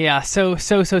 man. Yeah, so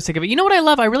sick of it. You know what I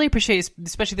love? I really appreciate,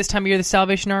 especially this time of year, the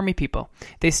Salvation Army people.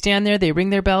 They stand there, they ring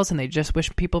their bells, and they just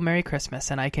wish people Merry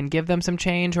Christmas. And I can give them some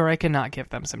change, or I cannot give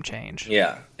them some change.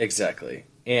 Yeah, exactly.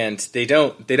 And they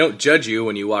don't judge you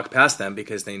when you walk past them,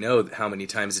 because they know how many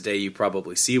times a day you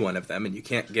probably see one of them, and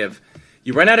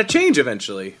you run out of change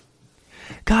eventually.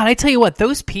 God, I tell you what,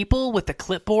 those people with the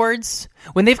clipboards,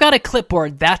 when they've got a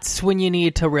clipboard, that's when you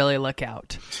need to really look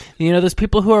out. Those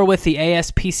people who are with the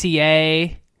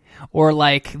ASPCA or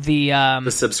like the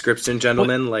subscription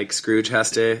gentleman like Scrooge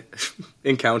has to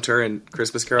encounter in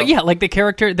Christmas Carol. Yeah, like the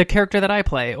character that I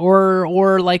play,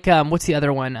 or like what's the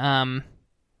other one?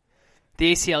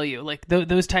 The ACLU, like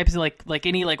those types of like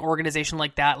any like organization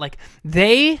like that, like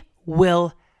they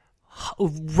will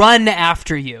run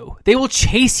after you. They will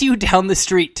chase you down the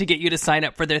street to get you to sign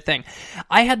up for their thing.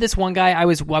 I had this one guy, I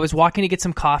was walking to get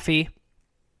some coffee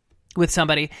with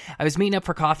somebody. I was meeting up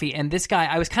for coffee, and this guy,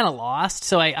 I was kind of lost,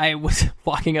 so I was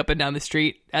walking up and down the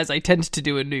street, as I tend to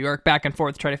do in New York, back and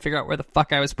forth, trying to figure out where the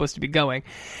fuck I was supposed to be going.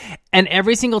 And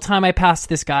every single time I passed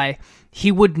this guy,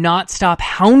 he would not stop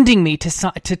hounding me to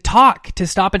stop and talk.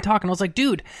 And I was like,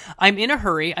 dude, I'm in a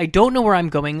hurry. I don't know where I'm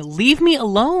going. Leave me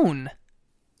alone.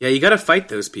 Yeah, you gotta fight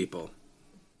those people.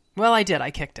 Well, I did.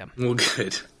 I kicked him. Well,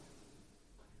 good.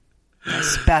 I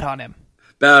spat on him.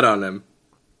 Bad on him.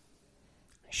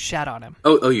 Shat on him.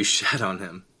 Oh, you shat on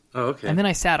him. Oh, okay. And then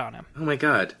I sat on him. Oh my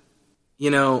god.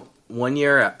 One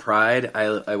year at Pride,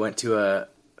 I went to a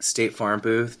State Farm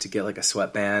booth to get like a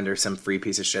sweatband or some free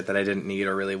piece of shit that I didn't need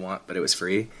or really want, but it was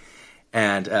free.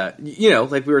 And,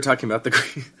 like we were talking about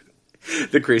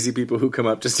the crazy people who come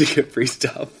up just to get free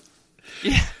stuff.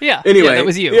 Yeah. Anyway, yeah, that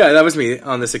was you. Yeah, that was me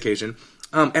on this occasion.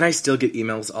 And I still get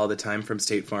emails all the time from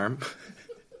State Farm.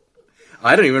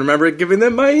 I don't even remember giving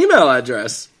them my email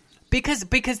address. Because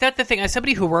that's the thing. As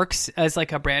somebody who works as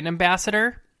like a brand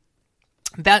ambassador,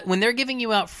 that when they're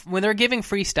giving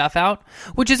free stuff out,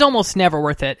 which is almost never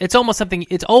worth it. It's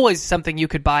always something you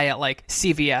could buy at like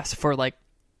CVS for like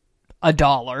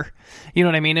 $1. You know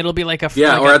what I mean? It'll be like or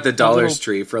at the Dollar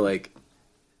Tree for like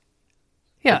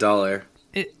 $1.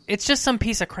 It's just some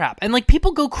piece of crap, and like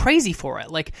people go crazy for it.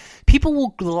 Like people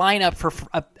will line up for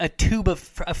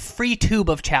a free tube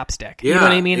of chapstick. You know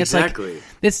what I mean? Exactly.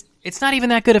 It's like it's not even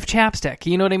that good of chapstick.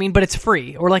 You know what I mean? But it's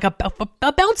free, or like a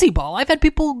bouncy ball. I've had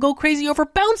people go crazy over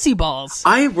bouncy balls.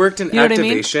 I worked in You know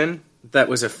activation that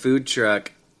was a food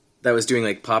truck that was doing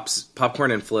like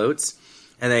popcorn and floats,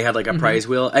 and they had like a prize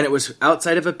wheel, and it was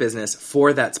outside of a business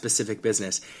for that specific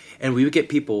business. And we would get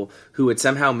people who would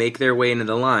somehow make their way into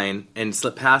the line and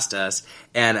slip past us.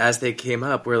 And as they came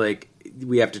up, we're like,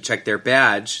 we have to check their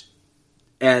badge.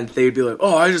 And they'd be like,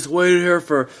 oh, I just waited here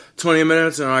for 20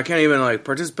 minutes and I can't even like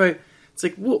participate. It's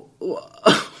It's like, well,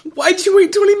 why'd you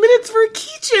wait 20 minutes for a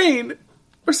keychain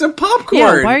or some popcorn?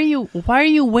 Yeah, why are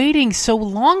you waiting so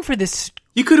long for this?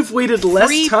 You could have waited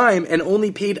less time and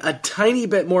only paid a tiny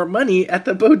bit more money at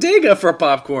the bodega for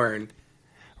popcorn.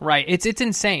 Right, it's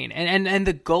insane, and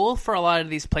the goal for a lot of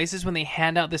these places when they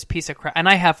hand out this piece of crap, and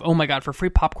I have, oh my god, for free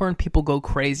popcorn, people go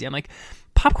crazy. I'm like,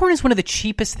 popcorn is one of the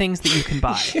cheapest things that you can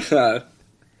buy. Yeah.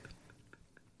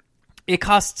 It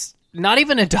costs not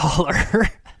even $1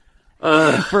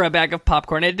 for a bag of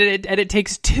popcorn, and it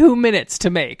takes 2 minutes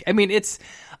to make. I mean,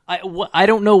 I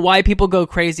don't know why people go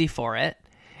crazy for it.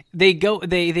 They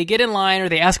get in line or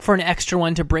they ask for an extra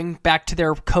one to bring back to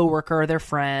their coworker or their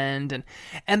friend,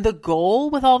 and the goal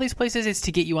with all these places is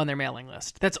to get you on their mailing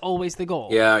list. That's always the goal.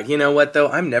 Yeah, you know what though?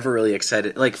 I'm never really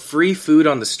excited. Like, free food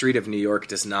on the street of New York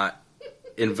does not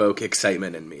invoke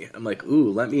excitement in me. I'm like,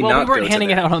 ooh, let me not go to Well, we weren't handing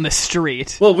it out on the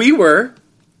street. Well, we were.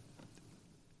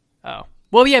 Oh.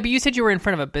 Well, yeah, but you said you were in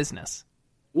front of a business.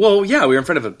 Well, yeah, we were in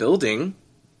front of a building.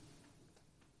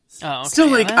 Oh, okay. Still,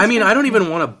 like, I mean, I don't even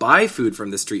want to buy food from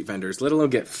the street vendors, let alone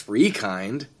get free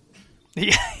kind.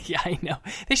 Yeah, I know.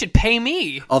 They should pay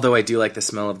me. Although I do like the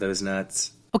smell of those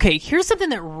nuts. Okay, here's something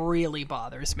that really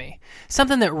bothers me.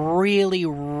 Something that really,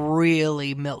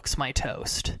 really milks my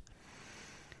toast.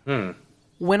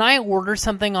 When I order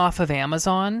something off of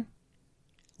Amazon,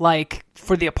 like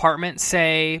for the apartment,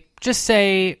 just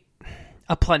say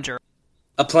a plunger.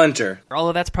 A plunger.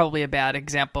 Although that's probably a bad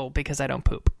example because I don't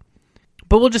poop.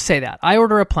 But we'll just say that. I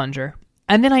order a plunger,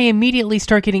 and then I immediately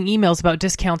start getting emails about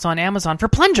discounts on Amazon for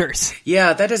plungers.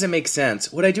 Yeah, that doesn't make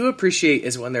sense. What I do appreciate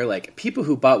is when they're like, people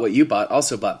who bought what you bought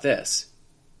also bought this.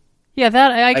 Yeah,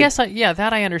 that I guess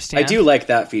that I understand. I do like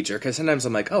that feature, because sometimes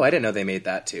I'm like, oh, I didn't know they made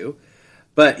that too.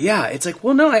 But yeah, it's like,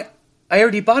 well, no, I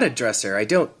already bought a dresser. I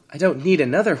don't need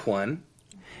another one.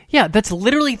 Yeah, that's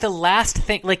literally the last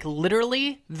thing, like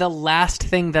literally the last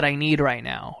thing that I need right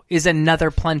now is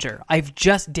another plunger. I've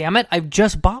just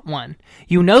bought one.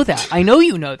 You know that. I know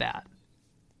you know that.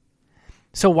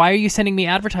 So why are you sending me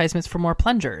advertisements for more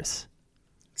plungers?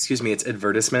 Excuse me, it's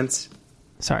advertisements?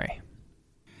 Sorry.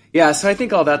 Yeah, so I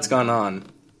think all that's gone on.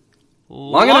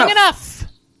 Long enough.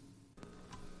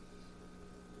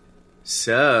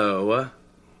 So,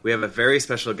 we have a very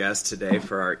special guest today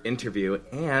for our interview,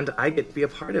 and I get to be a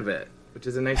part of it, which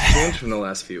is a nice change from the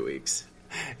last few weeks.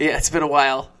 Yeah, it's been a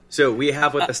while. So we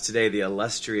have with us today the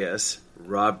illustrious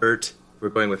Robert. We're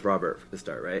going with Robert for the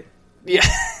start, right? Yeah.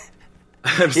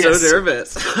 I'm so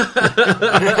nervous.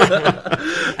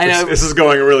 I know. This is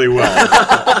going really well.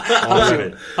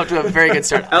 Already. Off to a very good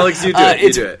start. Alex, you do it.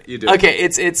 You do it.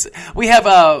 Okay, we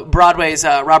have Broadway's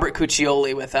Robert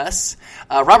Cuccioli with us.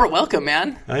 Robert, welcome,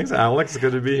 man. Thanks, Alex.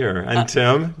 Good to be here. And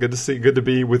Tim, good to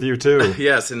be with you too.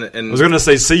 Yes, and I was going to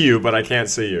say see you, but I can't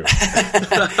see you.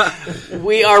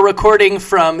 We are recording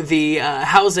from the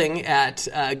housing at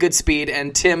Goodspeed,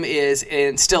 and Tim is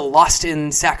still lost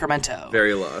in Sacramento.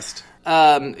 Very lost.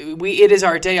 It is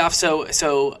our day off,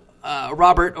 so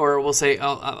Robert, or we'll say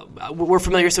we're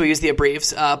familiar, so we use the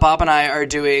abbreviations. Bob and I are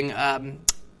doing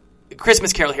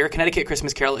Christmas Carol here, Connecticut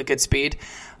Christmas Carol at Goodspeed.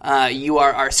 You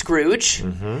are our Scrooge,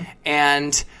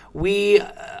 and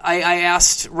I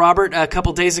asked Robert a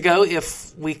couple days ago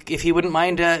if he wouldn't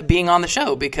mind being on the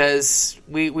show, because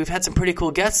we've had some pretty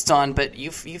cool guests on, but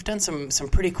you've done some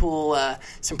pretty cool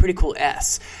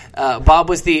Bob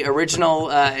was the original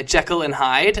Jekyll and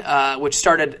Hyde, which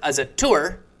started as a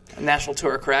national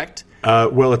tour, correct?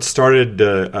 Well, it started.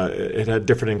 It had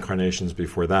different incarnations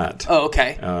before that. Oh,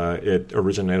 okay. It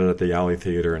originated at the Alley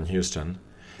Theater in Houston.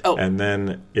 Oh. And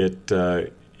then it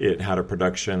had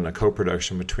a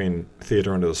co-production between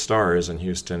Theater Under the Stars in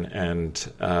Houston and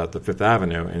the Fifth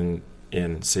Avenue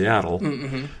in Seattle,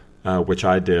 which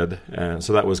I did. And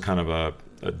so that was kind of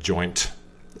a joint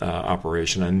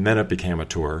operation. And then it became a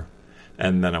tour.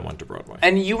 And then I went to Broadway.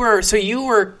 And you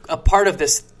were a part of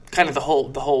this kind of the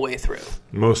whole way through.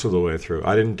 Most of the way through.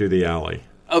 I didn't do the Alley.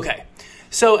 Okay.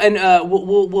 So, and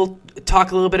we'll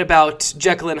talk a little bit about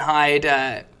Jekyll and Hyde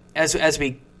as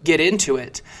we get into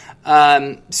it.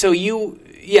 So you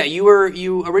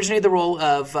originated the role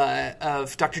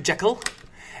of Dr. Jekyll,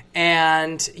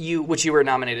 and which you were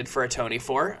nominated for a Tony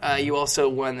for. You also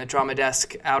won the Drama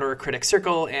Desk Outer Critics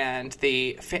Circle and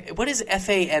what is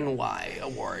FANY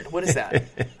award? What is that?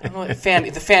 I don't know,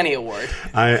 the Fanny Award.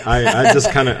 I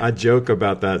just I joke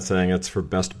about that, saying it's for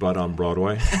best butt on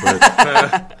Broadway,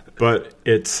 but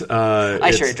it's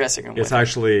I share a dressing room. It's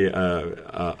actually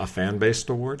a fan-based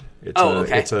award.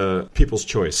 Okay. It's a People's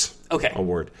Choice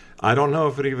award. I don't know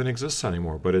if it even exists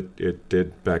anymore, but it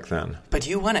did back then. But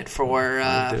you won it for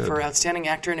Outstanding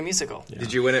Actor in a Musical. Yeah.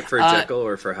 Did you win it for Jekyll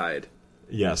or for Hyde?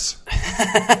 Yes.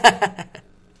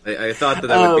 I thought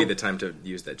that would be the time to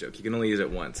use that joke. You can only use it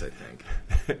once, I think.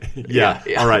 Yeah.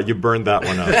 All right, you burned that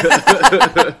one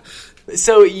up.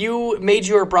 So you made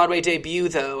your Broadway debut,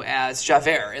 though, as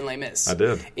Javert in Les Mis. I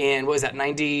did. In, what was that,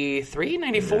 93,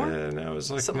 94? No, it was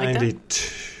like Something like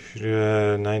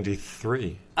that?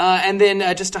 93. And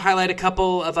then just to highlight a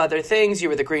couple of other things, you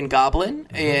were the Green Goblin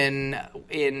in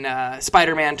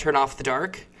Spider-Man Turn Off the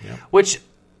Dark, which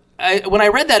when I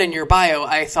read that in your bio,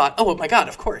 I thought, oh my God,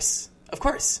 of course.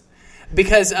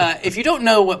 Because if you don't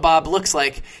know what Bob looks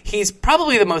like, he's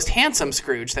probably the most handsome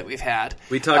Scrooge that we've had.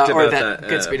 We talked about that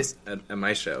Goodspeed at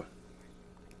my show.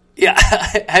 Yeah.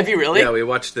 Have you really? Yeah, we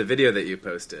watched the video that you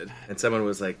posted, and someone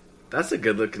was like, that's a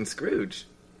good-looking Scrooge.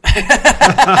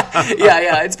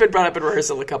 Yeah, it's been brought up in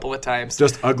rehearsal a couple of times.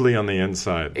 Just ugly on the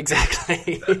inside.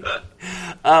 Exactly.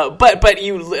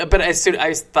 but as soon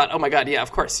I thought, oh my God, yeah,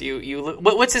 of course.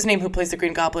 What's his name who plays the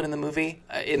Green Goblin in the movie?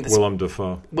 Willem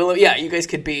Dafoe. Yeah, you guys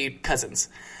could be cousins.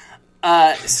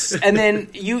 And then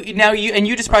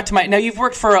you just brought to mind. Now you've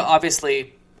worked for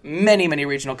obviously many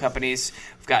regional companies.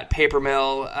 We've got Paper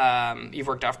Mill. You've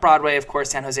worked off Broadway, of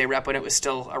course, San Jose Rep when it was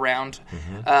still around.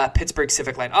 Pittsburgh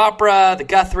Civic Light Opera, the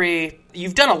Guthrie.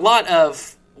 You've done a lot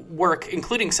of work,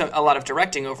 including a lot of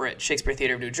directing over at Shakespeare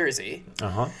Theatre of New Jersey.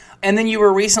 And then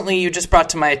you just brought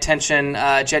to my attention,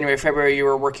 January, February, you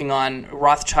were working on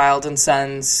Rothschild and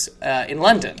Sons in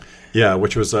London. Yeah,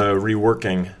 which was a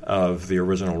reworking of the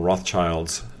original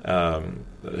Rothschilds,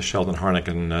 Sheldon Harnick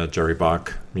and Jerry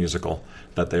Bach musical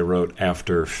that they wrote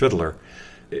after Fiddler.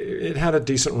 It had a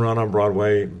decent run on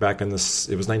Broadway back it was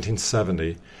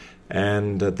 1970,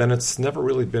 and then it's never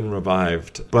really been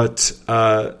revived. But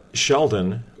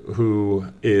Sheldon, who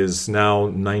is now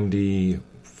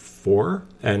 94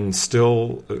 and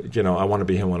still, I want to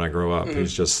be him when I grow up.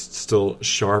 He's just still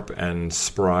sharp and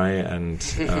spry and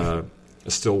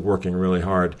still working really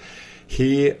hard.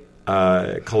 He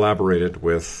collaborated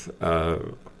with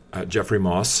Jeffrey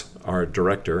Moss, our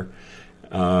director,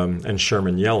 and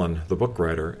Sherman Yellen, the book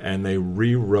writer, and they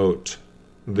rewrote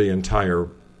the entire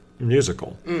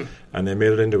musical. And they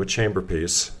made it into a chamber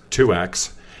piece, 2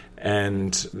 acts,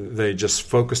 and they just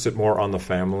focused it more on the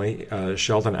family.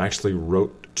 Sheldon actually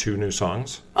wrote 2 new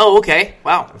songs. Oh, okay.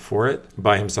 Wow. For it,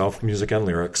 by himself, music and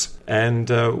lyrics. And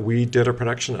we did a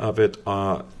production of it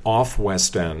off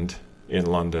West End in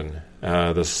London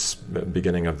this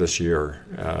beginning of this year,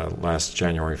 last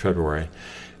January, February.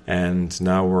 And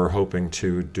now we're hoping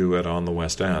to do it on the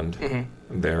West End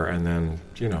there, and then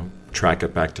track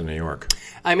it back to New York.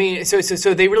 I mean, so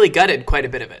they really gutted quite a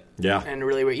bit of it. Yeah, and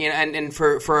really, and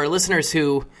for our listeners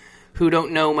who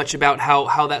don't know much about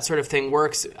how that sort of thing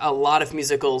works, a lot of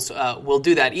musicals will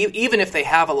do that, even if they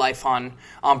have a life on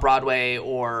Broadway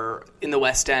or in the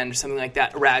West End or something like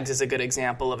that. Rags is a good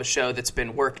example of a show that's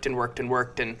been worked,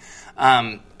 and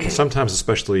sometimes,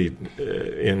 especially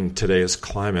in today's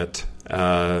climate,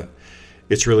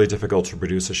 it's really difficult to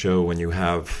produce a show when you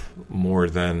have more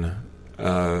than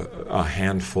a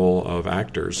handful of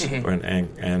actors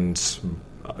and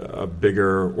a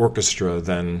bigger orchestra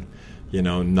than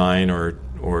 9 or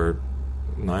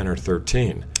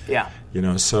 13. Yeah.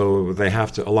 So they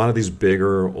have to. A lot of these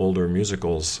bigger, older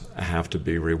musicals have to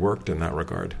be reworked in that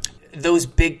regard. Those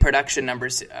big production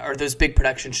numbers or those big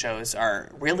production shows are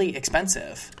really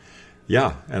expensive.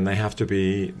 Yeah, and they have to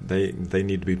be. They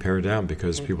need to be pared down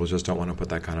because people just don't want to put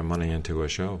that kind of money into a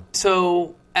show.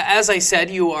 So, as I said,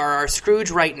 you are our Scrooge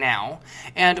right now,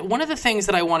 and one of the things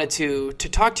that I wanted to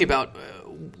talk to you about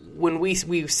when we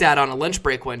sat on a lunch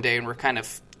break one day and we're kind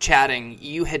of chatting,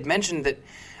 you had mentioned that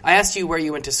I asked you where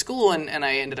you went to school, and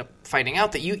I ended up finding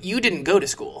out that you didn't go to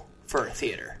school for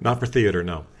theater. Not for theater,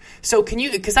 no. So can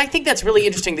you? Because I think that's really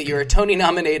interesting that you're a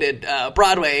Tony-nominated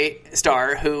Broadway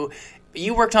star who.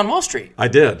 You worked on Wall Street. I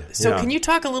did. So can you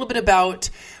talk a little bit about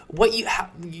what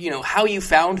how you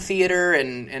found theater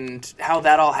and how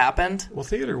that all happened? Well,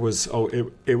 theater was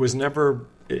it was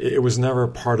never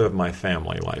part of my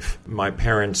family life. My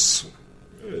parents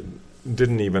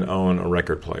didn't even own a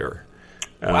record player.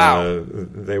 Wow.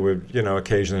 They would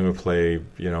occasionally play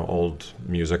old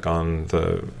music on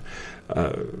the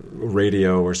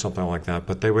radio or something like that,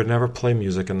 but they would never play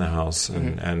music in the house,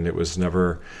 and it was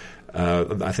never.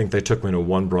 I think they took me to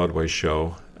one Broadway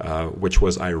show, which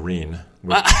was Irene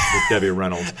with Debbie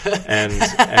Reynolds, and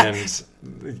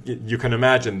you can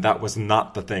imagine that was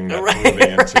not the thing that moved me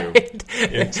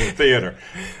into theater.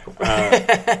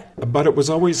 But it was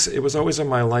always in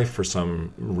my life for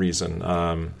some reason.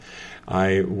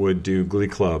 I would do Glee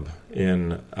Club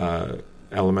in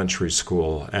elementary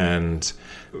school, and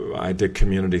I did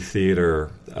community theater.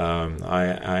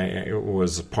 I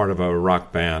was part of a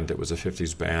rock band. It was a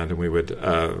 50s band, and we would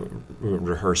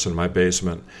rehearse in my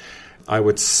basement. I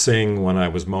would sing when I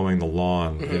was mowing the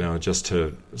lawn, just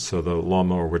so the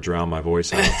lawnmower would drown my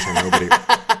voice out, so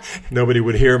nobody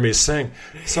would hear me sing.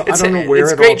 So I don't know where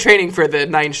it's great training for the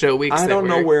 9 show weeks. I don't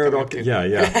know where it all.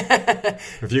 Yeah.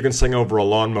 If you can sing over a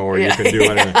lawnmower, you can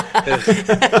do anything.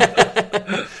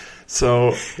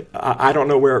 So I don't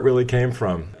know where it really came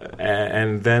from.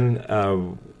 And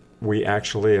then we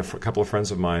actually, a couple of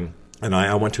friends of mine and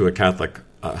I went to a Catholic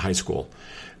high school.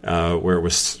 Where it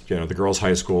was, the girls'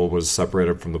 high school was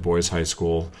separated from the boys' high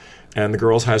school, and the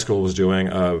girls' high school was doing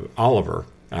Oliver,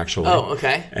 actually. Oh,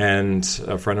 okay. And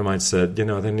a friend of mine said,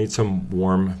 they need some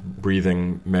warm,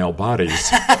 breathing male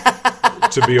bodies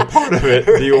to be a part of it.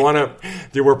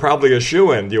 You were probably a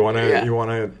shoo-in. Do you want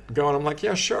to go? And I'm like,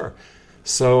 yeah, sure.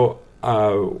 So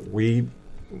we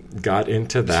got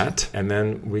into that, and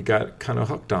then we got kind of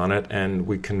hooked on it, and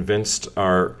we convinced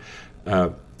our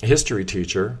history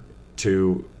teacher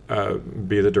to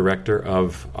be the director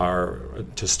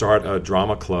to start a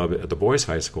drama club at the boys'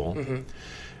 high school. Mm-hmm.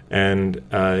 And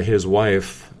his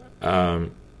wife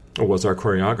was our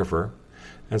choreographer.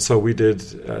 And so we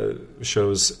did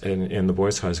shows in the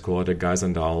boys' high school. I did Guys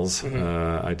and Dolls.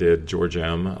 Mm-hmm. I did George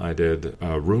M. I did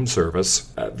Room Service.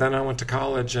 Then I went to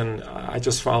college, and I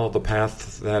just followed the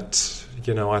path that,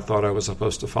 I thought I was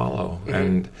supposed to follow.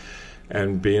 Mm-hmm.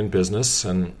 And be in business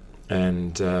and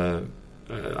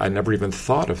I never even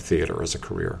thought of theater as a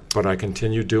career, but I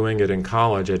continued doing it in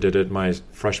college. I did it my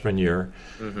freshman year,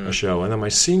 a show. And then my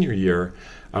senior year,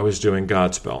 I was doing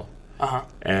Godspell. Uh-huh.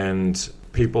 And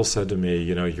people said to me,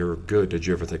 you're good. Did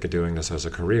you ever think of doing this as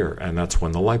a career? And that's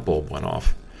when the light bulb went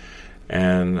off.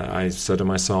 And I said to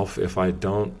myself, if I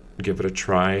don't give it a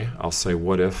try, I'll say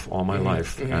what if all my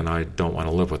life, and I don't want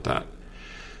to live with that.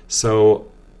 So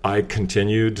I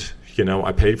continued.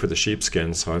 I paid for the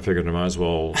sheepskin, so I figured I might as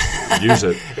well use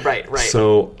it. Right.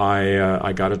 So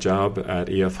I got a job at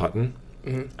E.F. Hutton,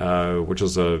 which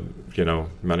is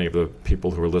many of the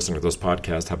people who are listening to this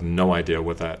podcast have no idea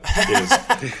what that is.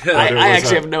 I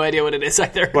actually have no idea what it is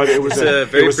either. But it was a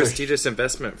very prestigious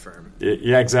investment firm.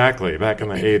 Yeah, exactly. Back in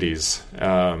the 80s.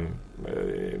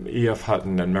 E.F.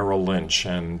 Hutton and Merrill Lynch,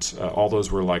 and all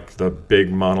those were like the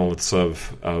big monoliths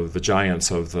of the giants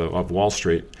of Wall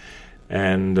Street.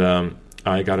 And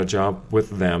I got a job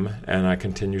with them, and I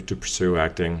continued to pursue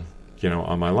acting,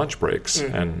 on my lunch breaks.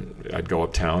 And I'd go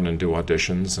uptown and do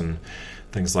auditions and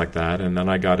things like that. And then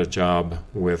I got a job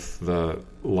with the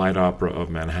Light Opera of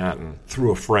Manhattan.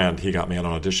 Through a friend, he got me an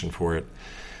audition for it.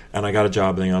 And I got a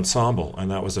job in the ensemble,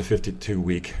 and that was a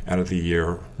 52-week out of the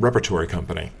year repertory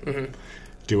company,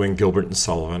 doing Gilbert and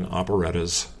Sullivan,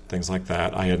 operettas, things like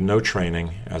that. I had no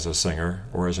training as a singer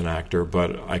or as an actor,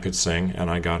 but I could sing, and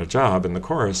I got a job in the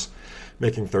chorus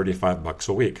making $35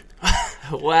 a week.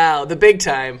 Wow, the big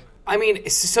time. I mean,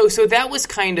 so that was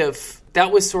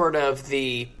sort of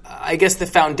the, I guess, the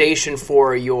foundation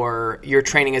for your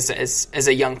training as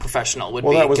a young professional would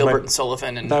be Gilbert and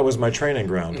Sullivan. And that was my training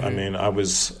ground. I mean, I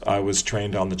was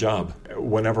trained on the job.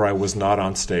 Whenever I was not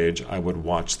on stage, I would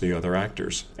watch the other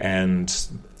actors, and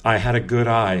I had a good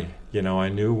eye. I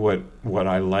knew what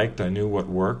I liked. I knew what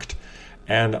worked,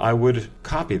 and I would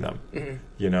copy them.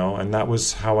 And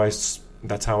that's how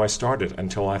I started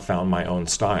until I found my own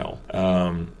style.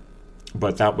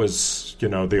 But that was,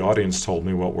 the audience told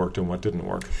me what worked and what didn't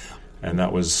work. And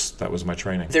that was my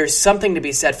training. There's something to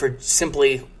be said for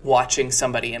simply watching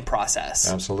somebody in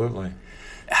process. Absolutely.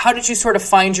 How did you sort of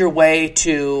find your way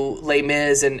to Les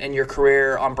Mis and your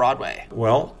career on Broadway?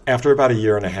 Well, after about a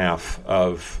year and a half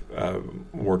of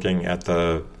working at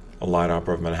the Light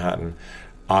Opera of Manhattan,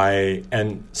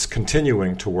 and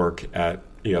continuing to work at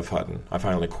E.F. Hutton, I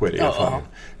finally quit E.F. Hutton,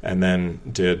 and then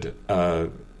did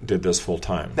this full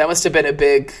time. That must have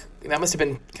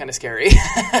been kind of scary.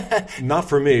 Not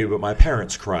for me, but my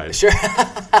parents cried. Sure.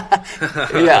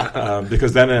 Yeah.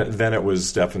 Because then it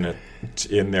was definite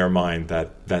in their mind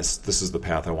that this is the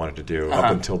path I wanted to do. Up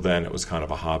until then, it was kind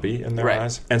of a hobby in their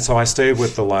eyes. And so I stayed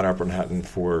with the Light Opera Manhattan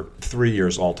for 3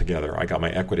 years altogether. I got my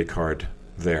equity card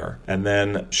there. And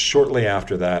then shortly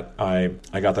after that, I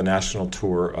got the national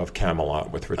tour of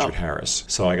Camelot with Richard Harris.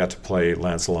 So I got to play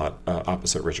Lancelot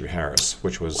opposite Richard Harris,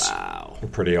 which was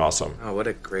pretty awesome. Oh, what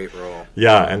a great role.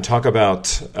 Yeah, and talk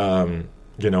about a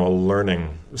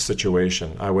learning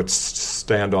situation. I would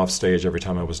stand off stage every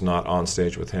time I was not on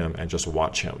stage with him and just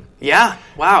watch him. Yeah,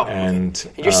 wow. And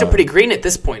you're still pretty green at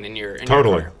this point in your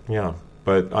totally, career. Yeah.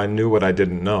 But I knew what I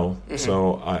didn't know,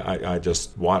 so I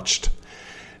just watched.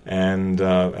 and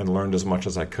learned as much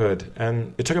as I could.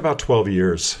 And it took about 12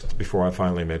 years before I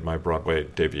finally made my Broadway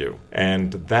debut.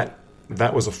 And that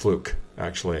was a fluke,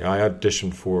 actually. I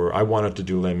wanted to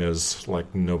do Les Mis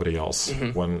like nobody else.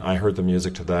 When I heard the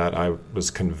music to that, I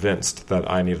was convinced that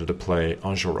I needed to play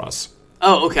Enjolras.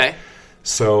 Oh, okay.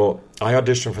 So I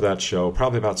auditioned for that show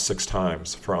probably about 6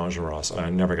 times for Enjolras, and I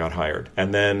never got hired.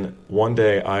 And then one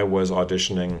day I was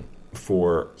auditioning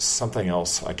for something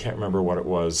else. I can't remember what it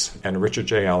was. And Richard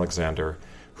J. Alexander,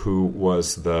 who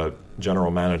was the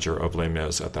general manager of Les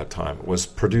Mis at that time, was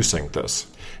producing this.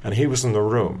 And he was in the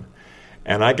room.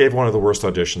 And I gave one of the worst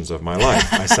auditions of my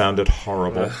life. I sounded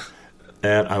horrible.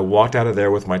 And I walked out of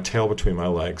there with my tail between my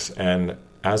legs. And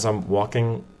as I'm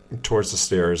walking towards the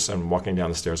stairs and walking down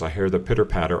the stairs, I hear the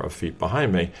pitter-patter of feet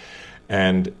behind me.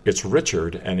 And it's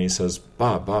Richard, and he says,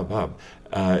 Bob,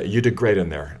 you did great in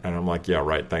there. And I'm like, yeah,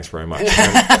 right, thanks very much.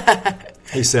 And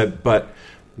he said, but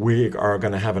we are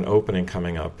going to have an opening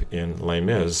coming up in Les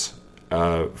Mis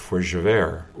for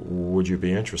Javert. Would you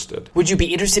be interested? Would you be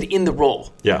interested in the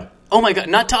role? Yeah. Oh my God!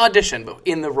 Not to audition, but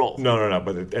in the role. No.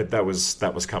 But that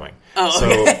was coming.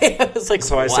 Oh, okay. I was like,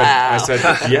 so wow. I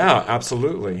said, yeah,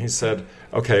 absolutely. He said,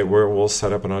 okay, we'll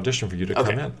set up an audition for you to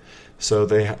come in. So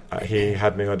he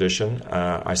had me audition.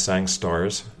 I sang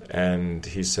Stars, and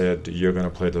he said, you're going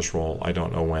to play this role. I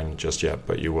don't know when just yet,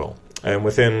 but you will. And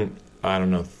within,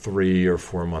 3 or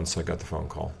 4 months, I got the phone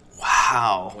call.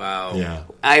 Wow. Yeah.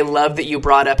 I love that you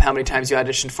brought up how many times you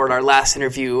auditioned for it. Our last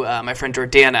interview, my friend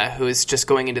Jordana, who is just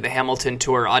going into the Hamilton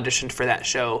tour, auditioned for that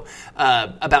show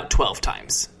about 12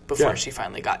 times before she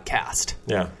finally got cast.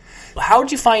 Yeah. How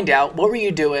did you find out? What were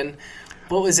you doing?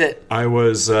 What was it? I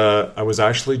was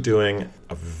actually doing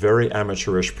a very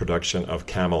amateurish production of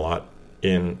Camelot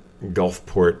in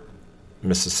Gulfport,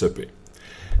 Mississippi.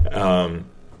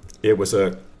 It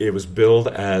was billed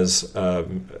as a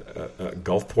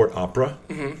Gulfport opera,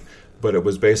 but it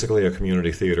was basically a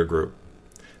community theater group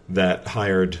that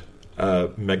hired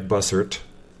Meg Bussert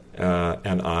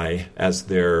and I as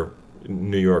their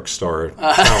New York star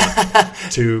talent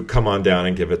to come on down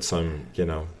and give it some,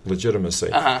 legitimacy.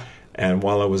 And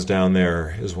while I was down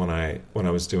there is when I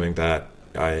was doing that,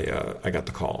 I got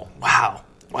the call. Wow.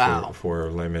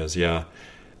 For Les Mis, yeah.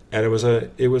 And it was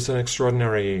an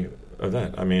extraordinary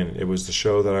event. I mean, it was the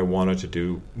show that I wanted to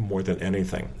do more than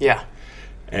anything. Yeah.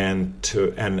 And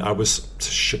I was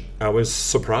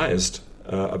surprised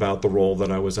about the role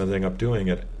that I was ending up doing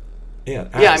it. Yeah.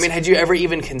 I mean, had you ever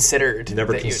even considered?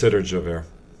 Never considered Javert.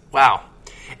 Wow.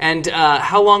 And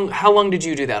how long did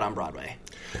you do that on Broadway?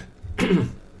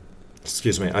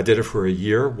 Excuse me. I did it for a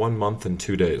year, 1 month, and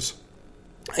 2 days.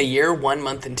 A year, 1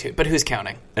 month, and 2. But who's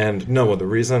counting? And no, well, the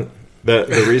reason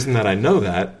that I know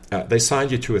that they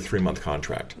signed you to a 3-month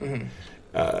contract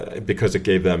because it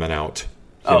gave them an out.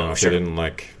 If they didn't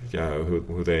like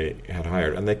who they had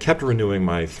hired, and they kept renewing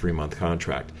my 3-month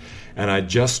contract, and I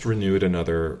just renewed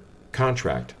another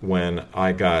contract when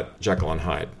I got Jekyll and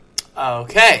Hyde.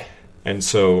 Okay. And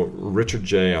so Richard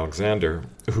J. Alexander,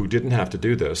 who didn't have to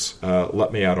do this,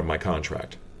 let me out of my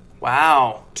contract.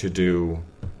 Wow. To do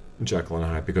Jekyll and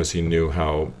Hyde because he knew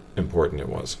how important it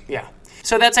was. Yeah.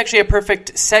 So that's actually a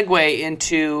perfect segue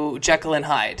into Jekyll and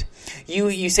Hyde.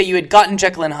 You say you had gotten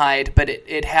Jekyll and Hyde, but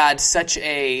it had such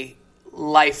a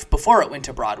life before it went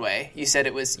to Broadway. You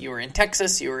said you were in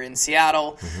Texas, you were in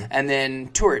Seattle, and then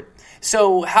toured.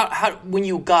 So how when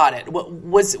you got it, what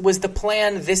was the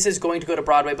plan? This is going to go to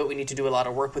Broadway, but we need to do a lot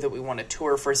of work with it. We want to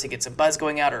tour first to get some buzz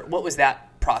going out, or what was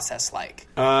that process like?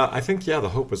 I think the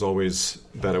hope was always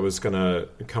that it was going to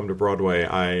come to Broadway.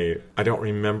 I don't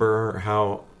remember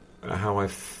how I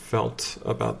felt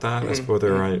about that, as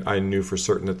whether I knew for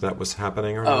certain that was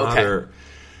happening or not. Okay. Or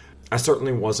I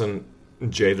certainly wasn't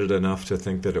jaded enough to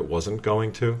think that it wasn't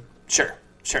going to. Sure.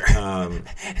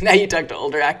 Now you talk to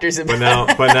older actors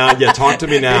about but now, talk to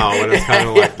me now. And it's kind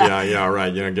of like,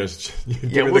 right. Just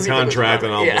give me the contract,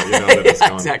 and I'll let you know that it's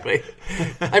going. Exactly.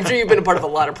 I'm sure you've been a part of a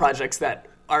lot of projects that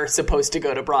are supposed to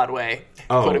go to Broadway.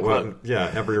 Oh, well,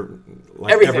 yeah. Every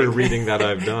reading that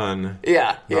I've done,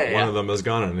 one of them has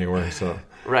gone anywhere. So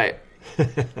right.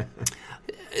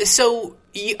 So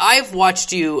I've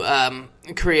watched you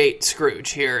create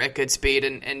Scrooge here at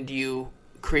Goodspeed, and you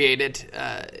created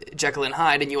Jekyll and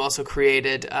Hyde, and you also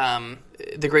created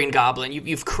the Green Goblin.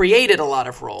 You've created a lot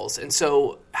of roles, and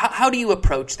so how do you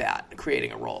approach that,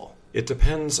 creating a role? It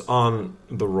depends on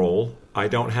the role. I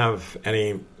don't have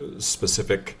any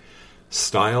specific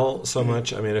style so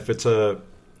much. I mean, if it's a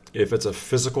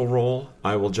physical role,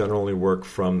 I will generally work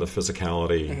from the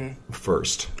physicality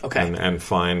first, okay, and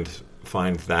find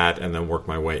that, and then work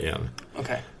my way in.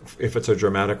 Okay. if it's a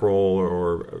dramatic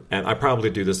role, and I probably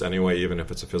do this anyway, even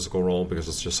if it's a physical role, because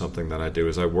it's just something that I do,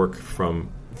 is I work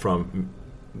from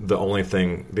the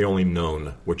only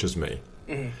known, which is me.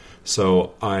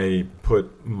 So I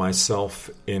put myself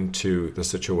into the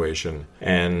situation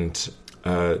and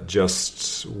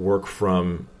just work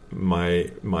from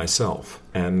myself,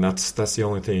 and that's the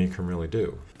only thing you can really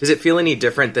do. Does it feel any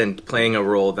different than playing a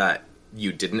role that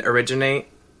you didn't originate?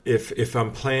 If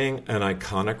I'm playing an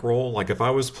iconic role, like if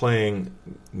I was playing,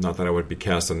 not that I would be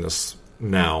cast in this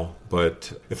now,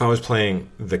 but if I was playing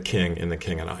the King in The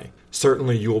King and I,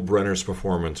 certainly Yul Brynner's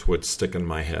performance would stick in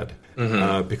my head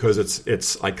because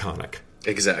it's iconic.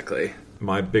 Exactly.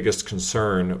 My biggest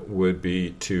concern would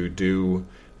be to do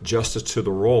justice to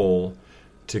the role,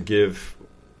 to give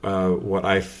what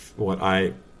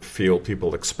I feel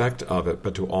people expect of it,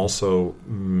 but to also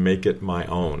make it my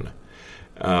own.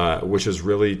 Which is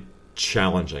really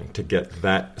challenging, to get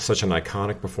such an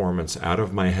iconic performance out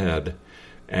of my head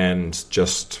and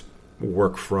just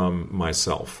work from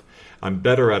myself. I'm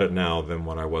better at it now than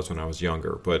what I was when I was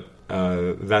younger, but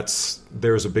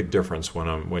there's a big difference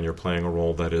when you're playing a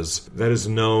role that is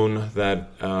known,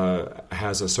 that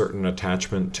has a certain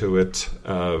attachment to it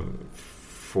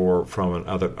from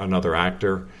another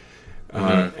actor,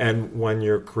 and when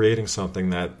you're creating something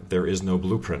that there is no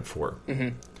blueprint for.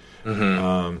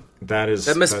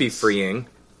 That must be freeing.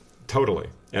 Totally.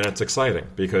 And it's exciting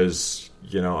because,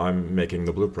 I'm making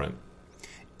the blueprint.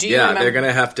 They're going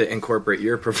to have to incorporate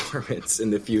your performance in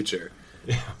the future,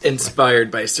 inspired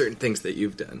by certain things that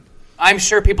you've done. I'm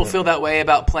sure people feel that way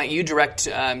about playing. You direct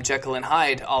Jekyll and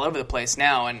Hyde all over the place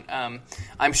now, and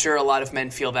I'm sure a lot of men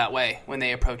feel that way when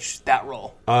they approach that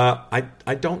role.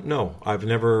 I don't know. I've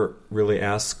never really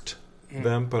asked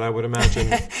them, but I would imagine.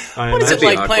 What is it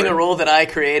like playing a role that I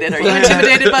created? Are you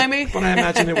intimidated by me? But I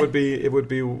imagine it would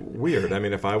be weird. I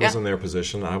mean, if I was in their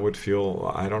position, I would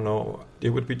feel, I don't know,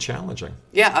 it would be challenging.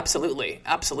 Yeah, absolutely.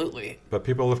 But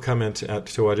people have come in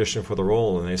to audition for the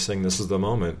role, and they sing "This Is the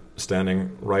Moment"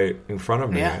 standing right in front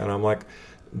of me, and I'm like,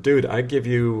 dude, I give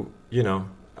you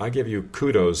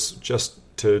kudos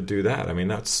just to do that. I mean,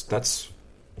 that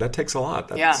takes a lot.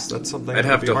 That's something I'd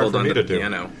have to hard hold for on me to to do.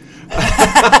 piano.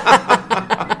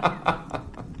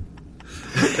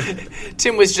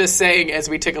 Tim was just saying, as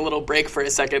we took a little break for a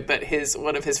second, that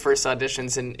one of his first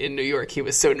auditions in New York, he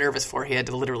was so nervous for, he had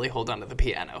to literally hold on to the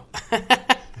piano.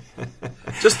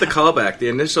 Just the callback, the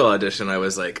initial audition, I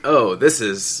was like, oh, this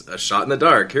is a shot in the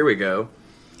dark. Here we go.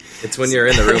 It's when you're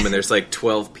in the room and there's like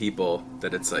 12 people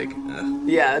that it's like...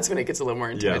 Yeah, that's when it gets a little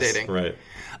more intimidating. Yes,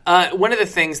 right. One of the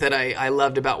things that I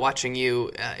loved about watching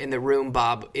you in the room,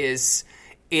 Bob, is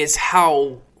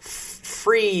how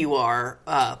free you are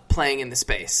playing in the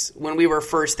space. When we were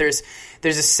first, there's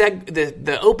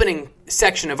the opening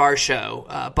section of our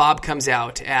show. Bob comes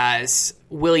out as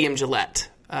William Gillette,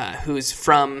 who's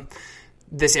from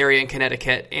this area in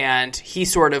Connecticut, and he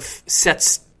sort of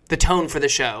sets the tone for the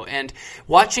show. And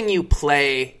watching you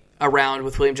play around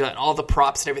with William Gillette, all the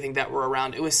props and everything that were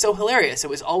around, it was so hilarious. It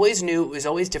was always new. It was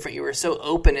always different. You were so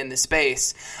open in the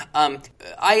space.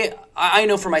 I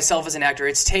know for myself as an actor,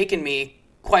 it's taken me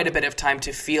quite a bit of time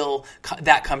to feel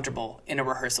that comfortable in a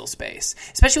rehearsal space,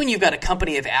 especially when you've got a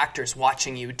company of actors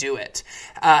watching you do it.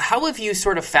 How have you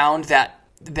sort of found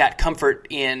that comfort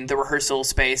in the rehearsal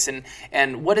space,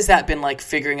 and what has that been like,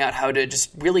 figuring out how to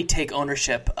just really take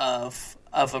ownership of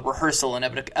a rehearsal and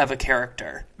of a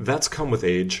character? That's come with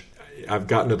age. I've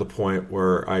gotten to the point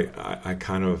where I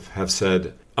kind of have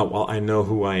said, oh, well, I know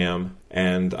who I am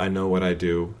and I know what I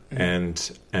do,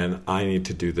 and I need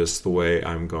to do this the way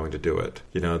I'm going to do it.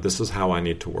 This is how I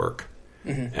need to work,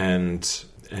 and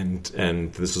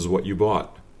this is what you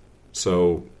bought.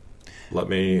 So let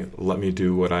me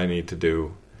do what I need to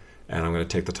do, and I'm going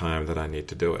to take the time that I need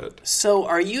to do it. So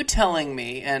are you telling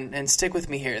me, and stick with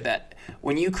me here, that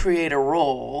when you create a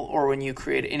role or when you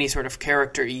create any sort of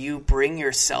character, you bring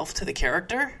yourself to the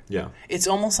character? Yeah. It's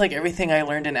almost like everything I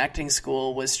learned in acting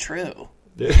school was true.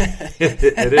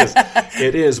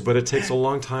 It is, but it takes a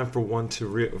long time for one to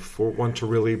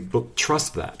really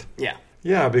trust that. Yeah.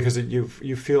 Yeah, because you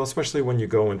feel, especially when you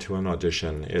go into an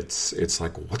audition, it's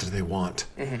like, what do they want?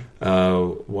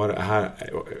 How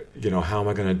am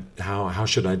I going to, how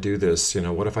should I do this?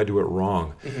 What if I do it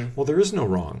wrong? Well, there is no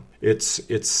wrong. It's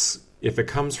if it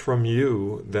comes from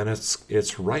you, then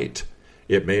it's right.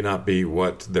 It may not be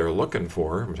what they're looking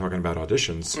for. I'm talking about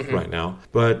auditions right now,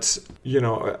 but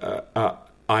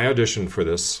I auditioned for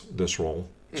this role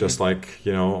just like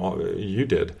you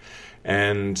did.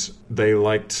 And they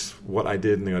liked what I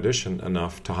did in the audition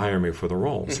enough to hire me for the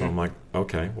role. So I'm like,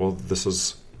 okay, well, this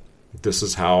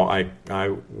is how I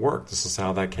work. This is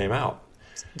how that came out.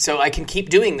 so I can keep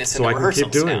doing this in So the I can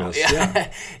rehearsals keep doing now. this,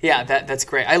 yeah. Yeah, that's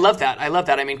great. I love that.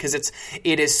 I mean, because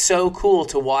it is so cool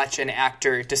to watch an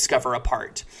actor discover a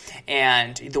part.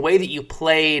 And the way that you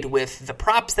played with the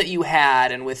props that you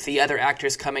had and with the other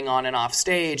actors coming on and off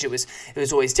stage, it was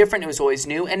always different. It was always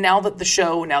new. And now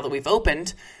that we've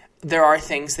opened, there are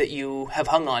things that you have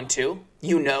hung on to.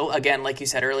 You know, again, like you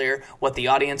said earlier, what the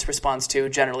audience responds to.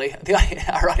 Generally,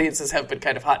 our audiences have been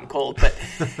kind of hot and cold, but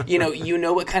you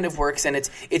know what kind of works, and it's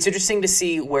interesting to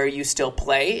see where you still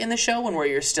play in the show and where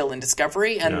you're still in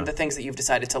discovery, and the things that you've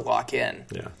decided to lock in.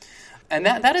 Yeah. And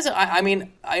that is, I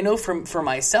mean, I know for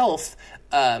myself,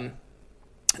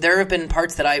 there have been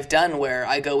parts that I've done where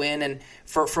I go in and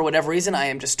for whatever reason I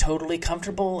am just totally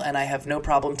comfortable and I have no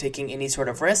problem taking any sort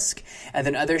of risk. And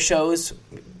then other shows,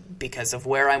 because of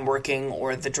where I'm working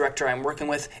or the director I'm working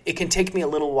with, it can take me a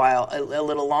little while, a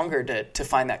little longer to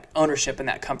find that ownership and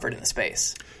that comfort in the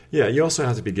space. Yeah, you also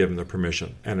have to be given the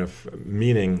permission, and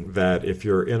meaning that if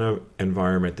you're in an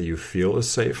environment that you feel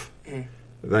is safe,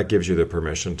 that gives you the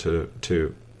permission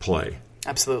to play.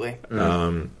 Absolutely.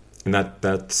 And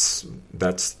that's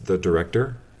the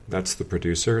director, that's the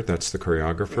producer, that's the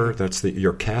choreographer, that's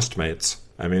your castmates.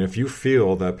 I mean, if you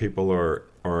feel that people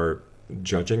are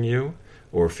judging you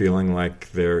or feeling like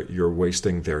you're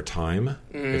wasting their time,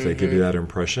 if they give you that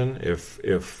impression, if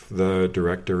the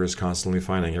director is constantly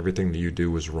finding everything that you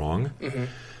do is wrong,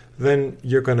 then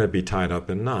you're going to be tied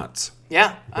up in knots.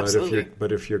 Yeah, absolutely.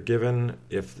 But if you're given,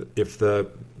 if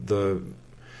the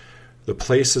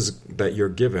places that you're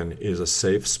given is a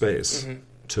safe space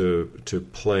to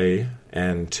play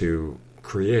and to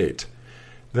create,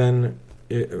 then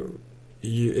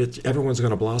everyone's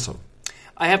going to blossom.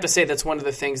 I have to say that's one of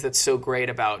the things that's so great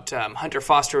about Hunter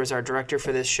Foster as our director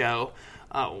for this show.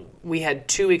 We had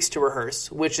 2 weeks to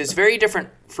rehearse, which is very different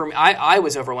for me. I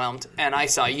was overwhelmed, and I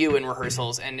saw you in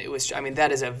rehearsals, and it was, I mean,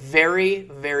 that is a very,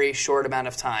 very short amount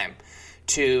of time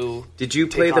to Did you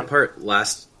play the part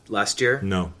last year?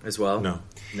 No. As well? No.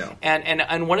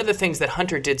 And one of the things that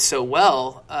Hunter did so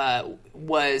well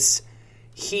was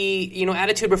he,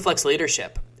 attitude reflects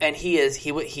leadership, and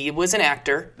he was an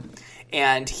actor,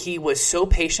 and he was so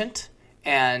patient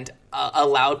and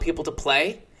allowed people to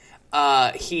play.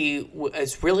 He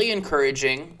was really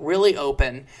encouraging, really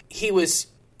open. He was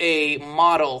a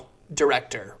model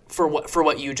director for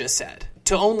what you just said.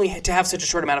 To have such a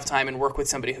short amount of time and work with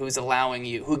somebody who's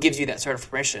who gives you that sort of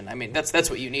permission. I mean, that's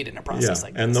what you need in a process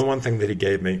like this. And the one thing that he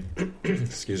gave me,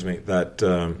 excuse me,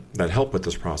 that helped with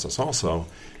this process also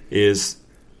is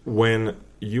when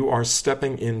you are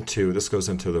stepping into, this goes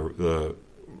into the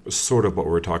sort of what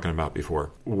we were talking about before,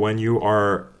 when you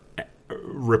are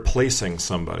replacing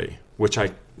somebody, which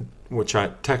I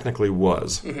technically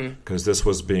was, because this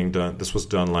was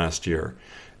done last year,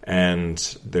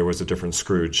 and there was a different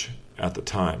Scrooge at the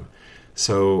time.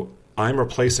 So I'm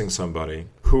replacing somebody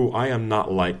who I am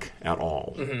not like at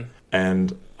all.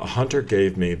 And Hunter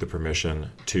gave me the permission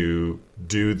to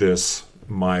do this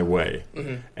my way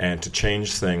and to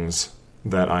change things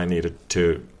that I needed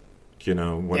to,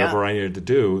 whatever I needed to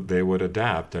do, they would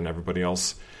adapt, and everybody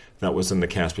else that was in the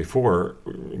cast before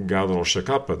got a little shook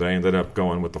up, but they ended up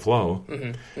going with the flow.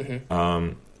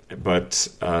 But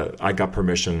I got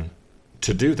permission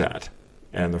to do that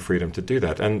and the freedom to do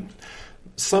that. And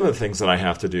some of the things that I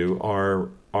have to do are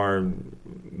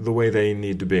the way they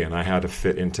need to be, and I had to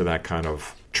fit into that kind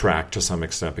of track to some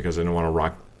extent because I didn't want to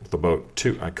rock the boat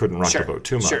too. I couldn't rock the boat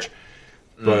too much.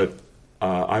 But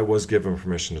I was given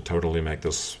permission to totally make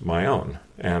this my own,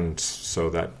 and so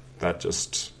that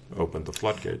just opened the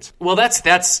floodgates. Well,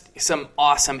 that's some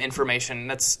awesome information.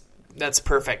 That's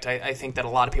perfect. I think that a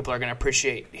lot of people are going to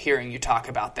appreciate hearing you talk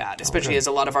about that, especially as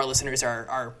a lot of our listeners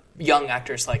are young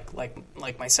actors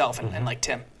like myself and like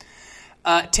Tim.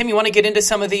 Tim, you want to get into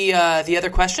some of the other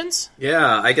questions?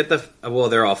 Yeah, I get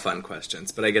they're all fun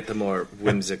questions, but I get the more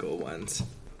whimsical ones.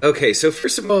 Okay, so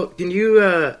first of all, can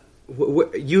you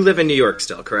you live in New York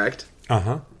still, correct?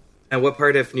 Uh-huh. And what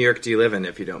part of New York do you live in,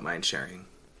 if you don't mind sharing?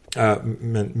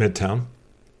 Midtown.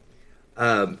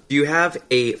 Do you have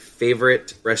a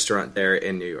favorite restaurant there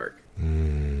in New York?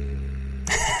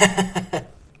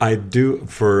 I do,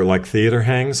 for like theater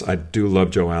hangs, I do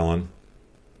love Joe Allen.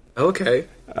 Okay.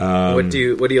 What do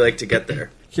you like to get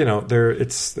there?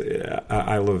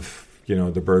 I love,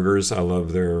 the burgers. I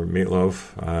love their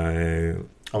meatloaf.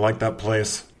 I like that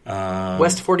place.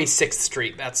 West 46th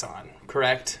Street, that's on,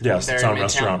 correct? Yes, there it's on in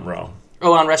Restaurant Row.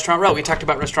 Oh, on Restaurant Row. We talked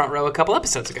about Restaurant Row a couple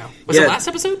episodes ago. Was it last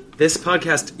episode? This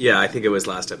podcast, I think it was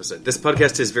last episode. This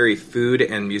podcast is very food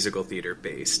and musical theater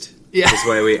based. Yeah. That's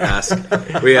why we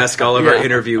ask all of our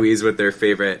interviewees what their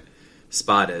favorite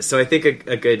spot is. So I think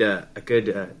a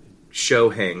good show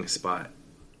hang spot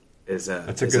is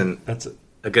a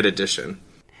good addition.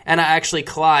 And actually,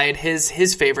 Clyde,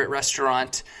 his favorite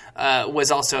restaurant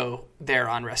was also there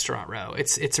on Restaurant Row.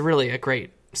 It's really a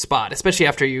great spot, especially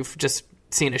after you've just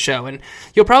seen a show, and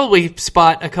you'll probably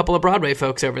spot a couple of Broadway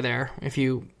folks over there if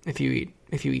you eat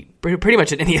pretty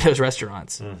much at any of those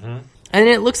restaurants. Mm-hmm. And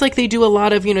it looks like they do a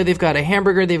lot of, they've got a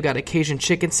hamburger, they've got a Cajun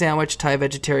chicken sandwich, Thai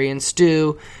vegetarian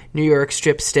stew, New York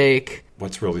strip steak.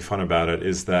 What's really fun about it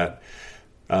is that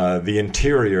the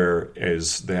interior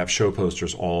they have show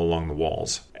posters all along the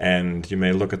walls. And you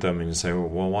may look at them and you say,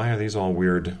 well, why are these all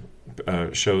weird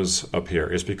shows up here?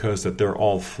 It's because that they're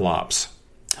all flops.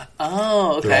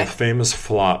 Oh, okay. They're all famous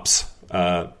flops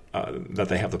that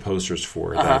they have the posters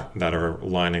for that are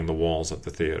lining the walls at the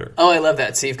theater. Oh, I love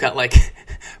that. So you've got like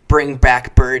Bring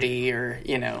Back Birdie or,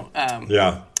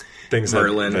 things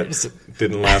Merlin. that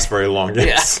didn't last very long.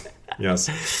 Yes. Yeah.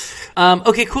 Yes.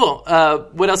 Okay, cool.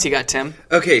 What else you got, Tim?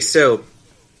 Okay, so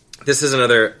this is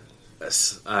another,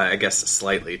 I guess,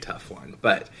 slightly tough one.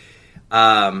 But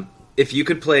if you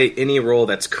could play any role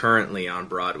that's currently on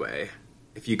Broadway,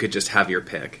 if you could just have your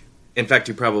pick. In fact,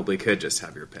 you probably could just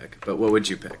have your pick. But what would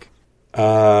you pick?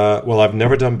 Well, I've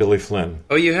never done Billy Flynn.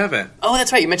 Oh, you haven't? Oh,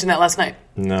 that's right. You mentioned that last night.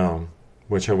 No,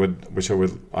 which I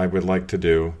would like to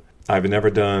do. I've never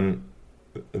done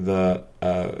the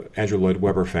Andrew Lloyd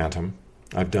Webber Phantom.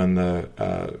 I've done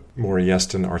the Maury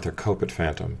Yeston, Arthur Kopit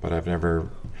Phantom, but I've never...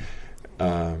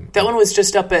 that one was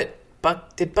just up at...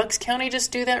 Did Bucks County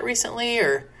just do that recently,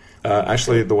 or...?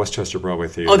 Actually, the Westchester Broadway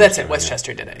Theater. Oh, that's it.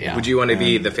 Westchester did it, yeah. Would you want to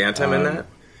be the Phantom in that?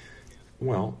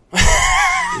 Well,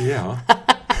 yeah.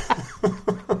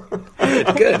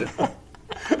 Good.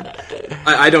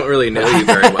 I don't really know you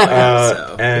very well,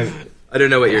 so and I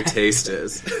don't know what your taste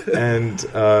is. And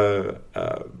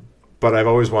but I've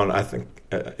always wanted. I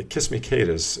think Kiss Me Kate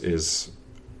is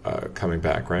coming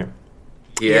back, right?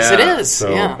 Yeah. Yes, it is.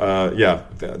 So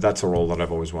that's a role that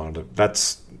I've always wanted to.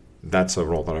 That's a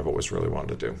role that I've always really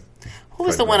wanted to do. What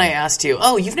was the one I asked you?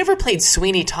 Oh, you've never played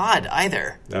Sweeney Todd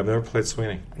either. I've never played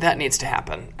Sweeney. That needs to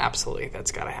happen. Absolutely.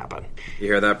 That's got to happen. You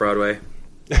hear that, Broadway?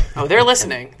 Oh, they're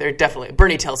listening. They're definitely...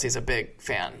 Bernie Telsey's a big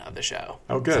fan of the show.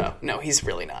 Oh, good. So, no, he's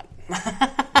really not.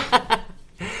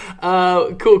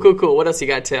 Cool. What else you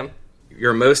got, Tim?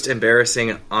 Your most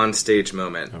embarrassing on-stage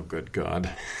moment. Oh, good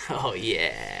God. Oh,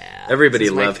 yeah. Everybody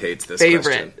hates this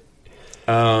favorite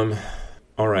question.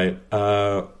 All right.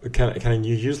 Can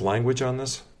you use language on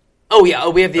this? Oh, yeah.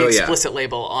 We have the explicit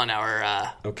label on our...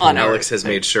 Alex has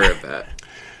made sure of that.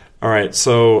 All right.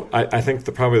 So I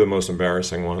think probably the most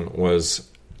embarrassing one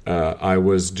was I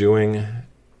was doing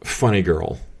Funny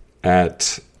Girl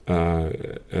at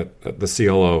the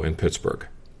CLO in Pittsburgh.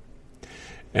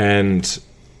 And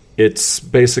it's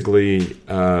basically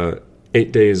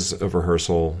 8 days of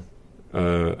rehearsal,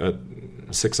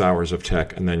 6 hours of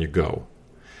tech, and then you go.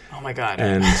 Oh my God!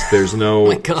 And there's no. Oh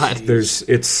my God!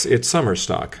 It's summer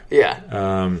stock.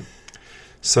 Yeah.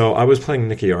 So I was playing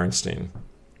Nicky Arnstein,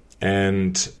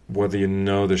 and whether you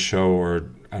know the show or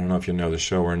I don't know if you know the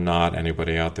show or not,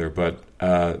 anybody out there, but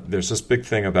there's this big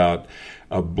thing about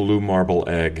a blue marble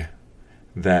egg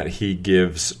that he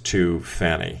gives to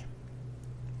Fanny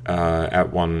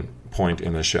at one point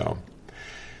in the show.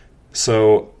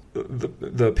 So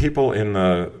the people in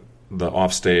the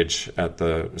offstage at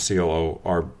the CLO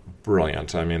are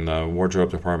brilliant. I mean, the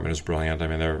wardrobe department is brilliant. I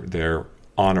mean, they're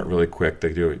on it really quick.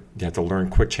 You have to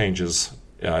learn quick changes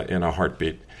in a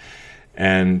heartbeat.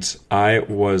 And I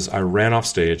ran off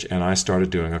stage and I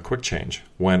started doing a quick change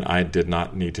when I did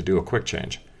not need to do a quick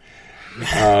change.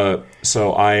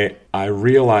 So I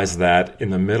realized that in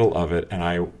the middle of it, and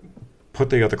I put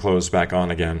the other clothes back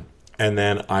on again, and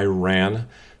then I ran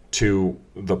to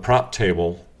the prop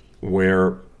table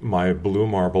where my blue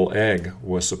marble egg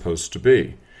was supposed to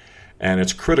be. And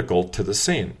it's critical to the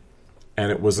scene.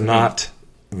 And it was not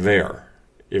there.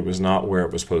 It was not where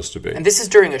it was supposed to be. And this is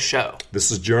during a show? This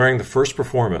is during the first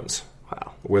performance.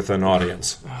 Wow. With an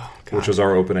audience, which was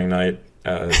our opening night.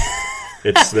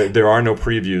 There are no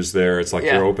previews there. It's like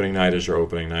your opening night is your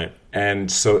opening night.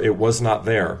 And so it was not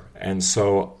there. And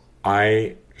so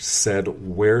I said,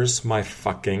 "Where's my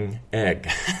fucking egg?"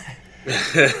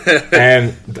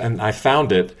 and I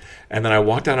found it. And then I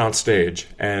walked out on stage,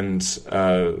 and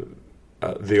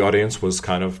the audience was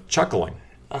kind of chuckling.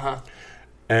 Uh-huh.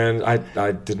 And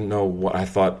I didn't know what I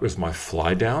thought was my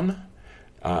fly down.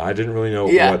 I didn't really know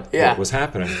what was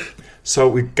happening. So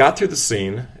we got through the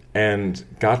scene and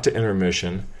got to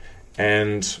intermission,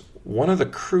 and one of the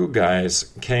crew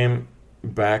guys came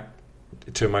back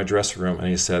to my dressing room and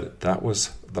he said, "That was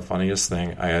the funniest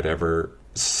thing I had ever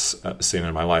seen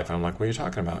in my life." And I'm like, "What are you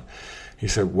talking about?" He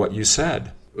said, "What you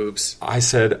said." Oops. I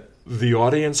said, the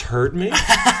audience heard me?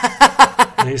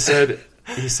 And he said,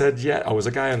 yeah. Oh, it was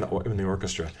a guy in the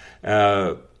orchestra.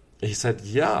 He said,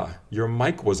 yeah, your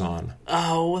mic was on.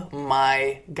 Oh,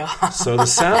 my God. So the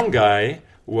sound guy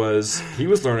was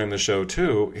learning the show,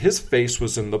 too. His face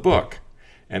was in the book.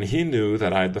 And he knew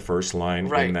that I had the first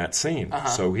line in that scene.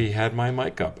 So he had my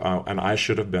mic up. And I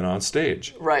should have been on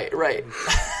stage. Right.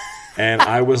 And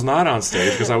I was not on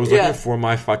stage because I was looking for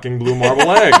my fucking blue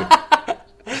marble egg.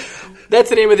 That's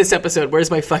the name of this episode.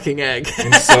 Where's my fucking egg?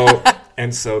 And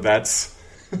so that's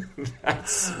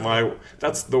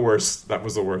the worst. That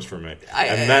was the worst for me.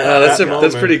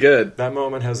 That's pretty good. That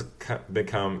moment has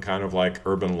become kind of like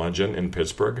urban legend in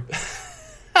Pittsburgh.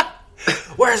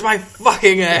 Where's my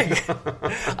fucking egg?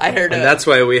 I heard, and that's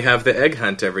why we have the egg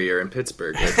hunt every year in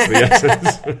Pittsburgh.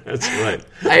 Yes, that's right.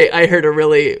 I heard a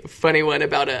really funny one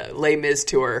about a Les Mis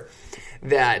tour.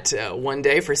 That one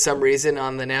day, for some reason,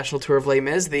 on the national tour of Les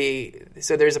Mis,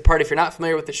 so there's a part, if you're not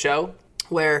familiar with the show,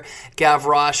 where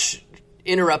Gavroche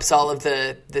interrupts all of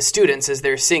the students as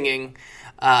they're singing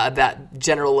that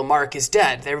General Lamarck is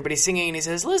dead. Everybody's singing, and he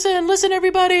says, listen,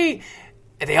 everybody!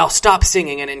 And they all stop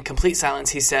singing, and in complete silence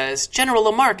he says, General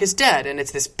Lamarck is dead. And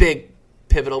it's this big,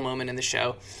 pivotal moment in the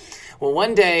show. Well,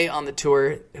 one day on the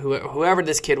tour, whoever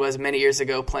this kid was many years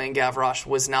ago playing Gavroche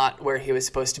was not where he was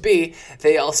supposed to be.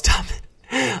 They all stopped.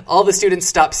 All the students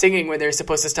stop singing when they're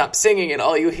supposed to stop singing, and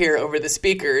all you hear over the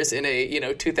speakers in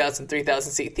a 2,000,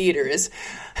 3,000 seat theater is,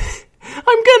 I'm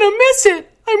gonna miss it!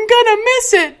 I'm gonna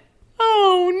miss it!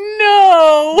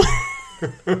 Oh no!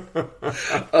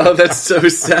 Oh, that's so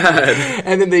sad.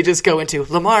 And then they just go into,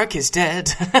 Lamarck is dead.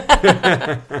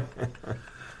 That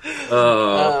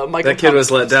kid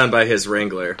was let down by his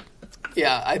wrangler.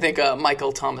 Yeah, I think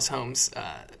Michael Thomas Holmes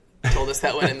told us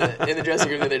that one in the dressing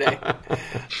room the other day.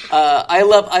 I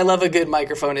love a good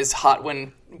microphone is hot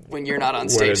when you're not on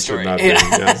stage story. Not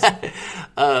yes.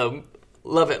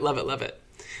 Love it.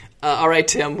 All right,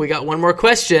 Tim, we got one more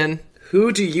question.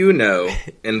 Who do you know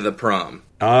in the prom?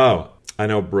 Oh, I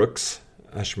know Brooks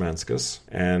Ashmanskas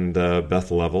and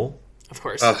Beth Level. Of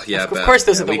course. Oh, yeah, Of Beth. course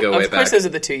those are we go way back. those are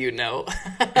the two you know.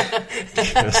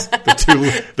 Yes,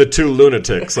 the two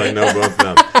lunatics. I know both of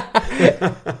them.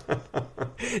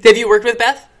 Have you worked with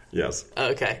Beth? Yes.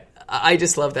 Okay. I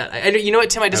just love that. You know what,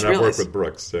 Tim? I just and I've realized. worked with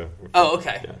Brooks too. Oh,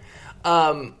 okay.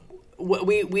 Yeah.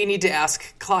 We need to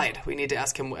ask Clyde. We need to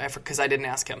ask him because I didn't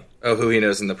ask him. Oh, who he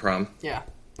knows in the prom? Yeah.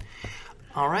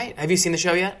 All right. Have you seen the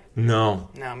show yet? No.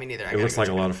 No, me neither. It looks like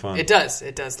a lot of fun. It does.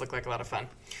 It does look like a lot of fun.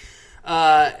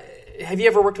 Have you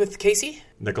ever worked with Casey?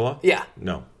 Nicola? Yeah.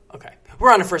 No. Okay.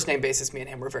 We're on a first name basis. Me and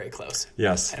him. We're very close.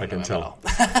 Yes, I can tell.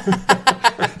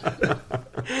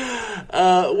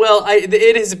 Well,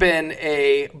 it has been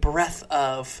a breath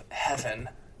of heaven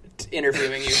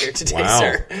interviewing you here today, wow.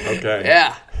 sir. Okay.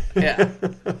 Yeah.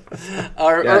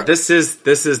 This is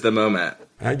the moment.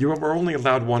 You were only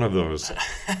allowed one of those.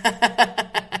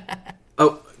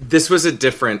 Oh, this was a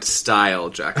different style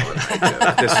Jekyll and Hyde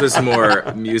joke. This was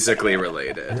more musically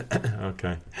related.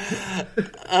 Okay.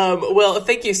 Well,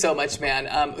 thank you so much, man.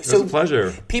 It was a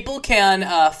pleasure. People can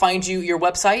find you. Your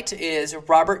website is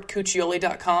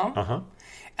robertcuccioli.com. Uh-huh.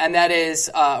 And that is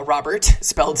Robert,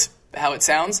 spelled how it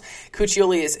sounds.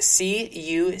 Cuccioli is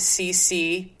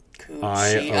C-U-C-C.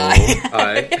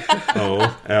 I-O-L-I.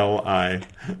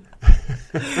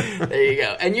 There you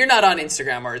go. And you're not on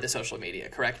Instagram or the social media,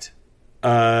 correct?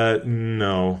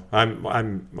 No. I'm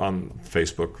on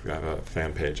Facebook. I have a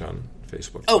fan page on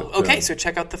Facebook. Oh, okay. So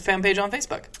check out the fan page on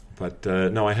Facebook. But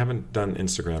no, I haven't done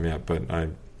Instagram yet, but I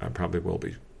probably will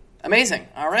be. Amazing.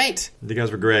 All right. You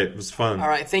guys were great. It was fun. All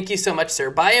right. Thank you so much,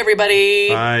 sir. Bye, everybody.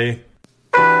 Bye.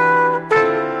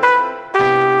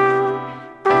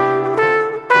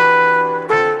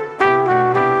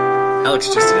 Alex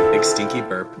just did a big stinky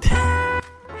burp.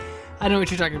 I know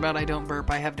what you're talking about. I don't burp.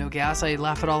 I have no gas. I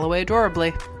laugh it all away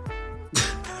adorably.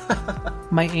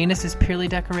 My anus is purely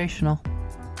decorational.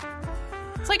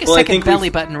 It's like a second belly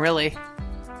button, really.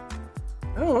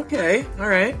 Oh, okay. All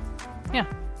right. Yeah.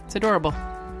 It's adorable.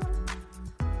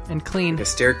 And clean. Like a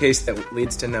staircase that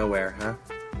leads to nowhere, huh?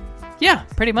 Yeah,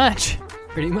 pretty much.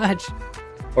 Pretty much.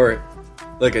 Or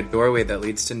like a doorway that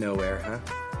leads to nowhere, huh?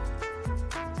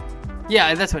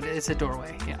 Yeah, that's what it is. It's a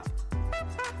doorway, yeah.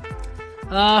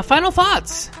 Final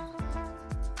thoughts.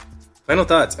 Final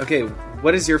thoughts. Okay,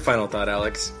 what is your final thought,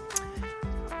 Alex?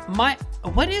 Oh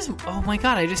my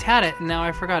god, I just had it and now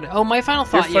I forgot it. Oh, my final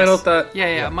thought. Your final thought.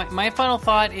 Yeah. My final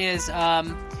thought is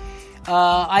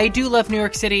I do love New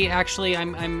York City. Actually,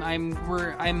 I'm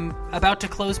about to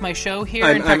close my show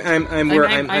here. You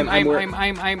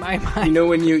know,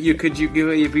 when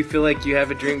you feel like you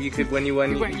have a dream, you could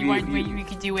you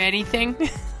could do anything.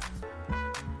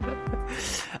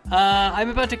 I'm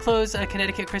about to close a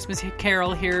Connecticut Christmas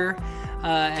Carol here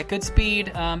at good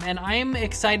speed, and I'm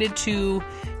excited to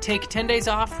take 10 days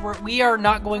off. We are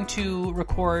not going to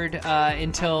record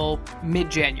until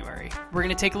mid-January. We're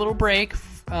going to take a little break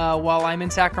while I'm in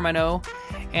Sacramento,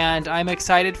 and I'm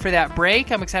excited for that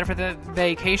break. I'm excited for the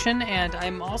vacation, and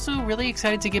I'm also really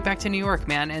excited to get back to New York,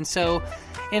 man. And so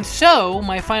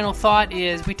my final thought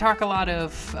is we talk a lot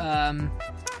of...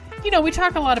 we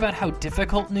talk a lot about how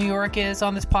difficult New York is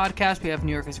on this podcast. We have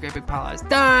New York is a great big pile of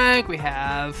stank. We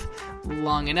have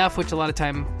Long Enough, which a lot of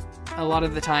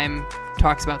the time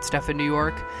talks about stuff in New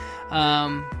York.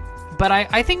 But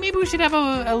I think maybe we should have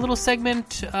a little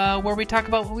segment where we talk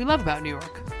about what we love about New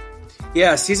York.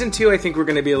 Yeah, season 2, I think we're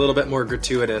going to be a little bit more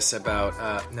gratuitous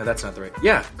about... no, that's not the right...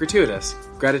 Yeah, gratuitous.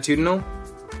 Gratitudinal?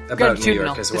 About New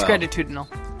York as well. It's gratitudinal.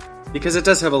 Because it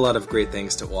does have a lot of great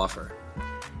things to offer.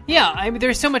 Yeah, I mean,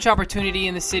 there's so much opportunity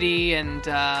in the city, and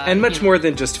much more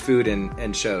than just food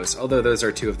and shows. Although those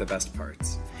are two of the best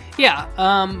parts. Yeah,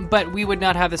 but we would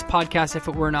not have this podcast if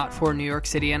it were not for New York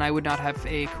City, and I would not have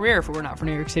a career if it were not for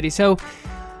New York City. So,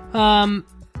 we'll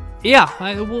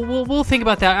think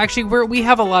about that. Actually, we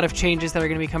have a lot of changes that are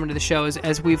going to be coming to the show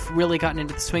as we've really gotten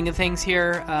into the swing of things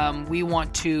here. We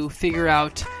want to figure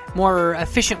out more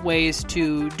efficient ways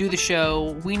to do the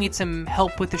show. We need some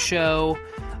help with the show.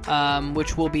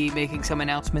 Which we'll be making some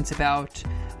announcements about.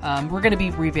 We're going to be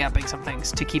revamping some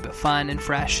things to keep it fun and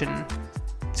fresh, and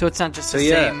so it's not just the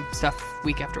same stuff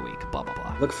week after week, blah, blah,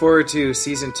 blah. Look forward to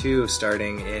season 2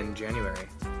 starting in January.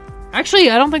 Actually,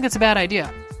 I don't think that's a bad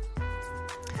idea.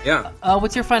 Yeah.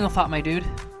 What's your final thought, my dude?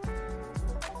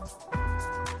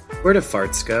 Where do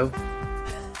farts go?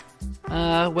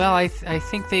 Well, I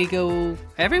think they go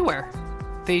everywhere.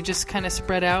 They just kind of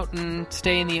spread out and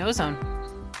stay in the ozone.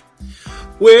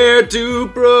 Where do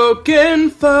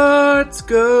broken farts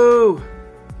go?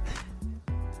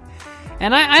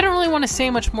 And I don't really want to say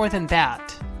much more than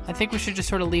that. I think we should just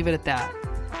sort of leave it at that.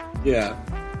 Yeah.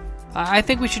 I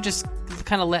think we should just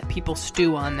kind of let people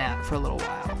stew on that for a little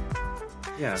while.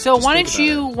 Yeah. So why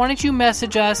don't you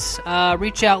message us,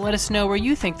 reach out, let us know where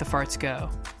you think the farts go.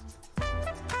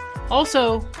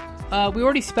 Also, we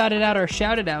already spouted out our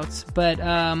shouted outs, but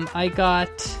I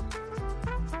got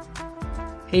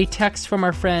a text from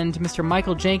our friend Mr.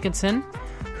 Michael Jenkinson,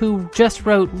 who just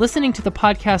wrote, listening to the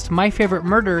podcast My Favorite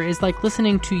Murder is like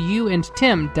listening to you and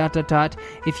Tim, ...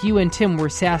 if you and Tim were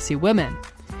sassy women.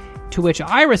 To which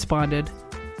I responded,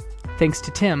 thanks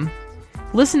to Tim,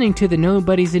 listening to the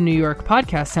Nobody's in New York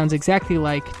podcast sounds exactly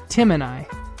like Tim and I,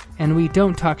 and we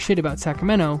don't talk shit about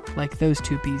Sacramento like those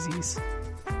two beezies.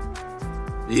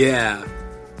 Yeah.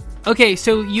 Okay,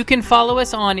 so you can follow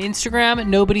us on Instagram,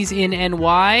 Nobody's in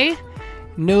NY.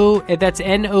 No, that's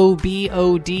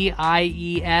NOBODIESINNY.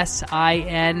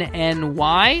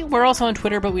 We're also on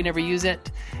Twitter, but we never use it.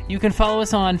 You can follow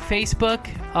us on Facebook.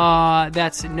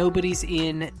 That's Nobody's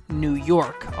in New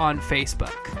York on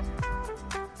Facebook.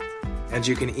 And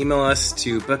you can email us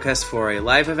to book us for a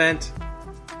live event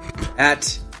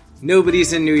at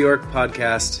Nobody's in New York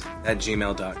podcast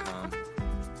 @gmail.com.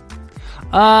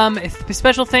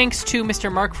 Special thanks to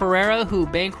Mr. Mark Ferreira, who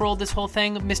bankrolled this whole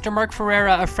thing. Mr. Mark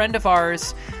Ferreira, a friend of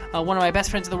ours, one of my best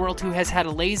friends in the world, who has had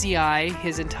a lazy eye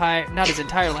not his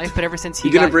entire life, but ever since he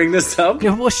You gonna bring this up?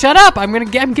 Well, shut up! I'm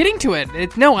getting to it.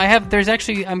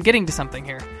 I'm getting to something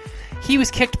here. He was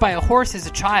kicked by a horse as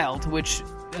a child, which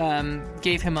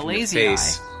gave him a lazy eye.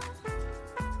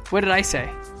 What did I say?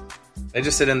 I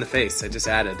just said in the face. I just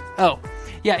added. Oh,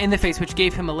 yeah, in the face, which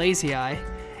gave him a lazy eye.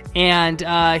 And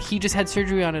he just had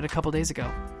surgery on it a couple days ago.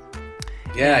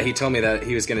 Yeah, he told me that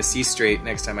he was going to see straight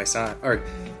next time I saw him. Or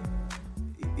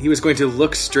he was going to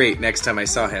look straight next time I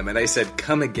saw him. And I said,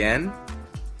 come again?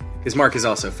 Because Mark is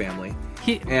also family.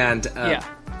 Yeah,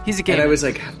 he's a gamer. And I was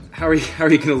like, how are you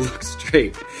going to look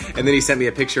straight? And then he sent me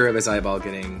a picture of his eyeball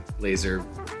getting laser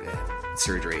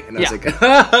surgery. And I was like,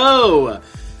 oh!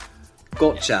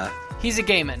 Gotcha. He's a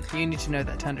gayman. You need to know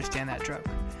that to understand that joke.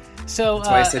 So, that's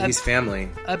why I said he's family.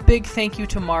 A big thank you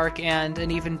to Mark, and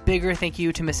an even bigger thank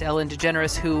you to Miss Ellen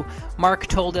DeGeneres, who Mark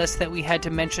told us that we had to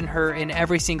mention her in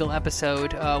every single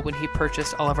episode when he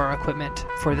purchased all of our equipment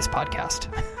for this podcast.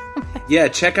 Yeah,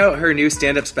 check out her new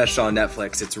stand-up special on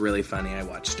Netflix. It's really funny. I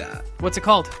watched that. What's it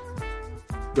called?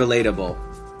 Relatable.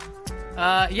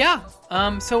 Yeah.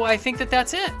 So I think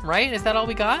that's it, right? Is that all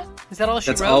we got? Is that all she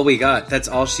wrote? That's all we got. That's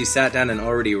all she sat down and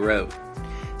already wrote.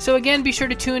 So again, be sure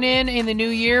to tune in the new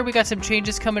year. We got some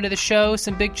changes coming to the show,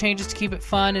 some big changes to keep it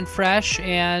fun and fresh,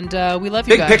 and we love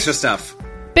you Big guys. picture stuff.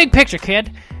 Big picture,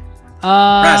 kid.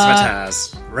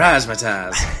 Razzmatazz.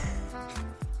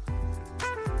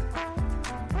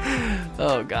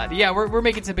 Oh God, yeah, we're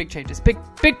making some big changes, big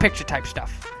picture type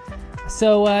stuff.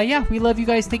 So yeah, we love you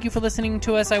guys. Thank you for listening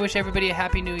to us. I wish everybody a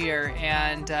happy new year,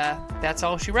 and that's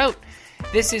all she wrote.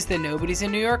 This is the Nobody's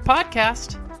in New York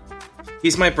podcast.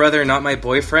 He's my brother, not my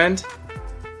boyfriend.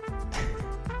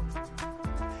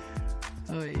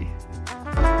 Oy.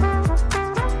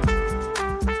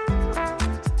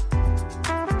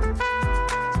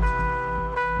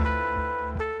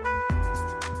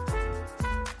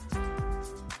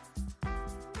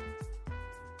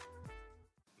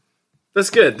 That's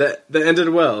good. That ended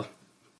well.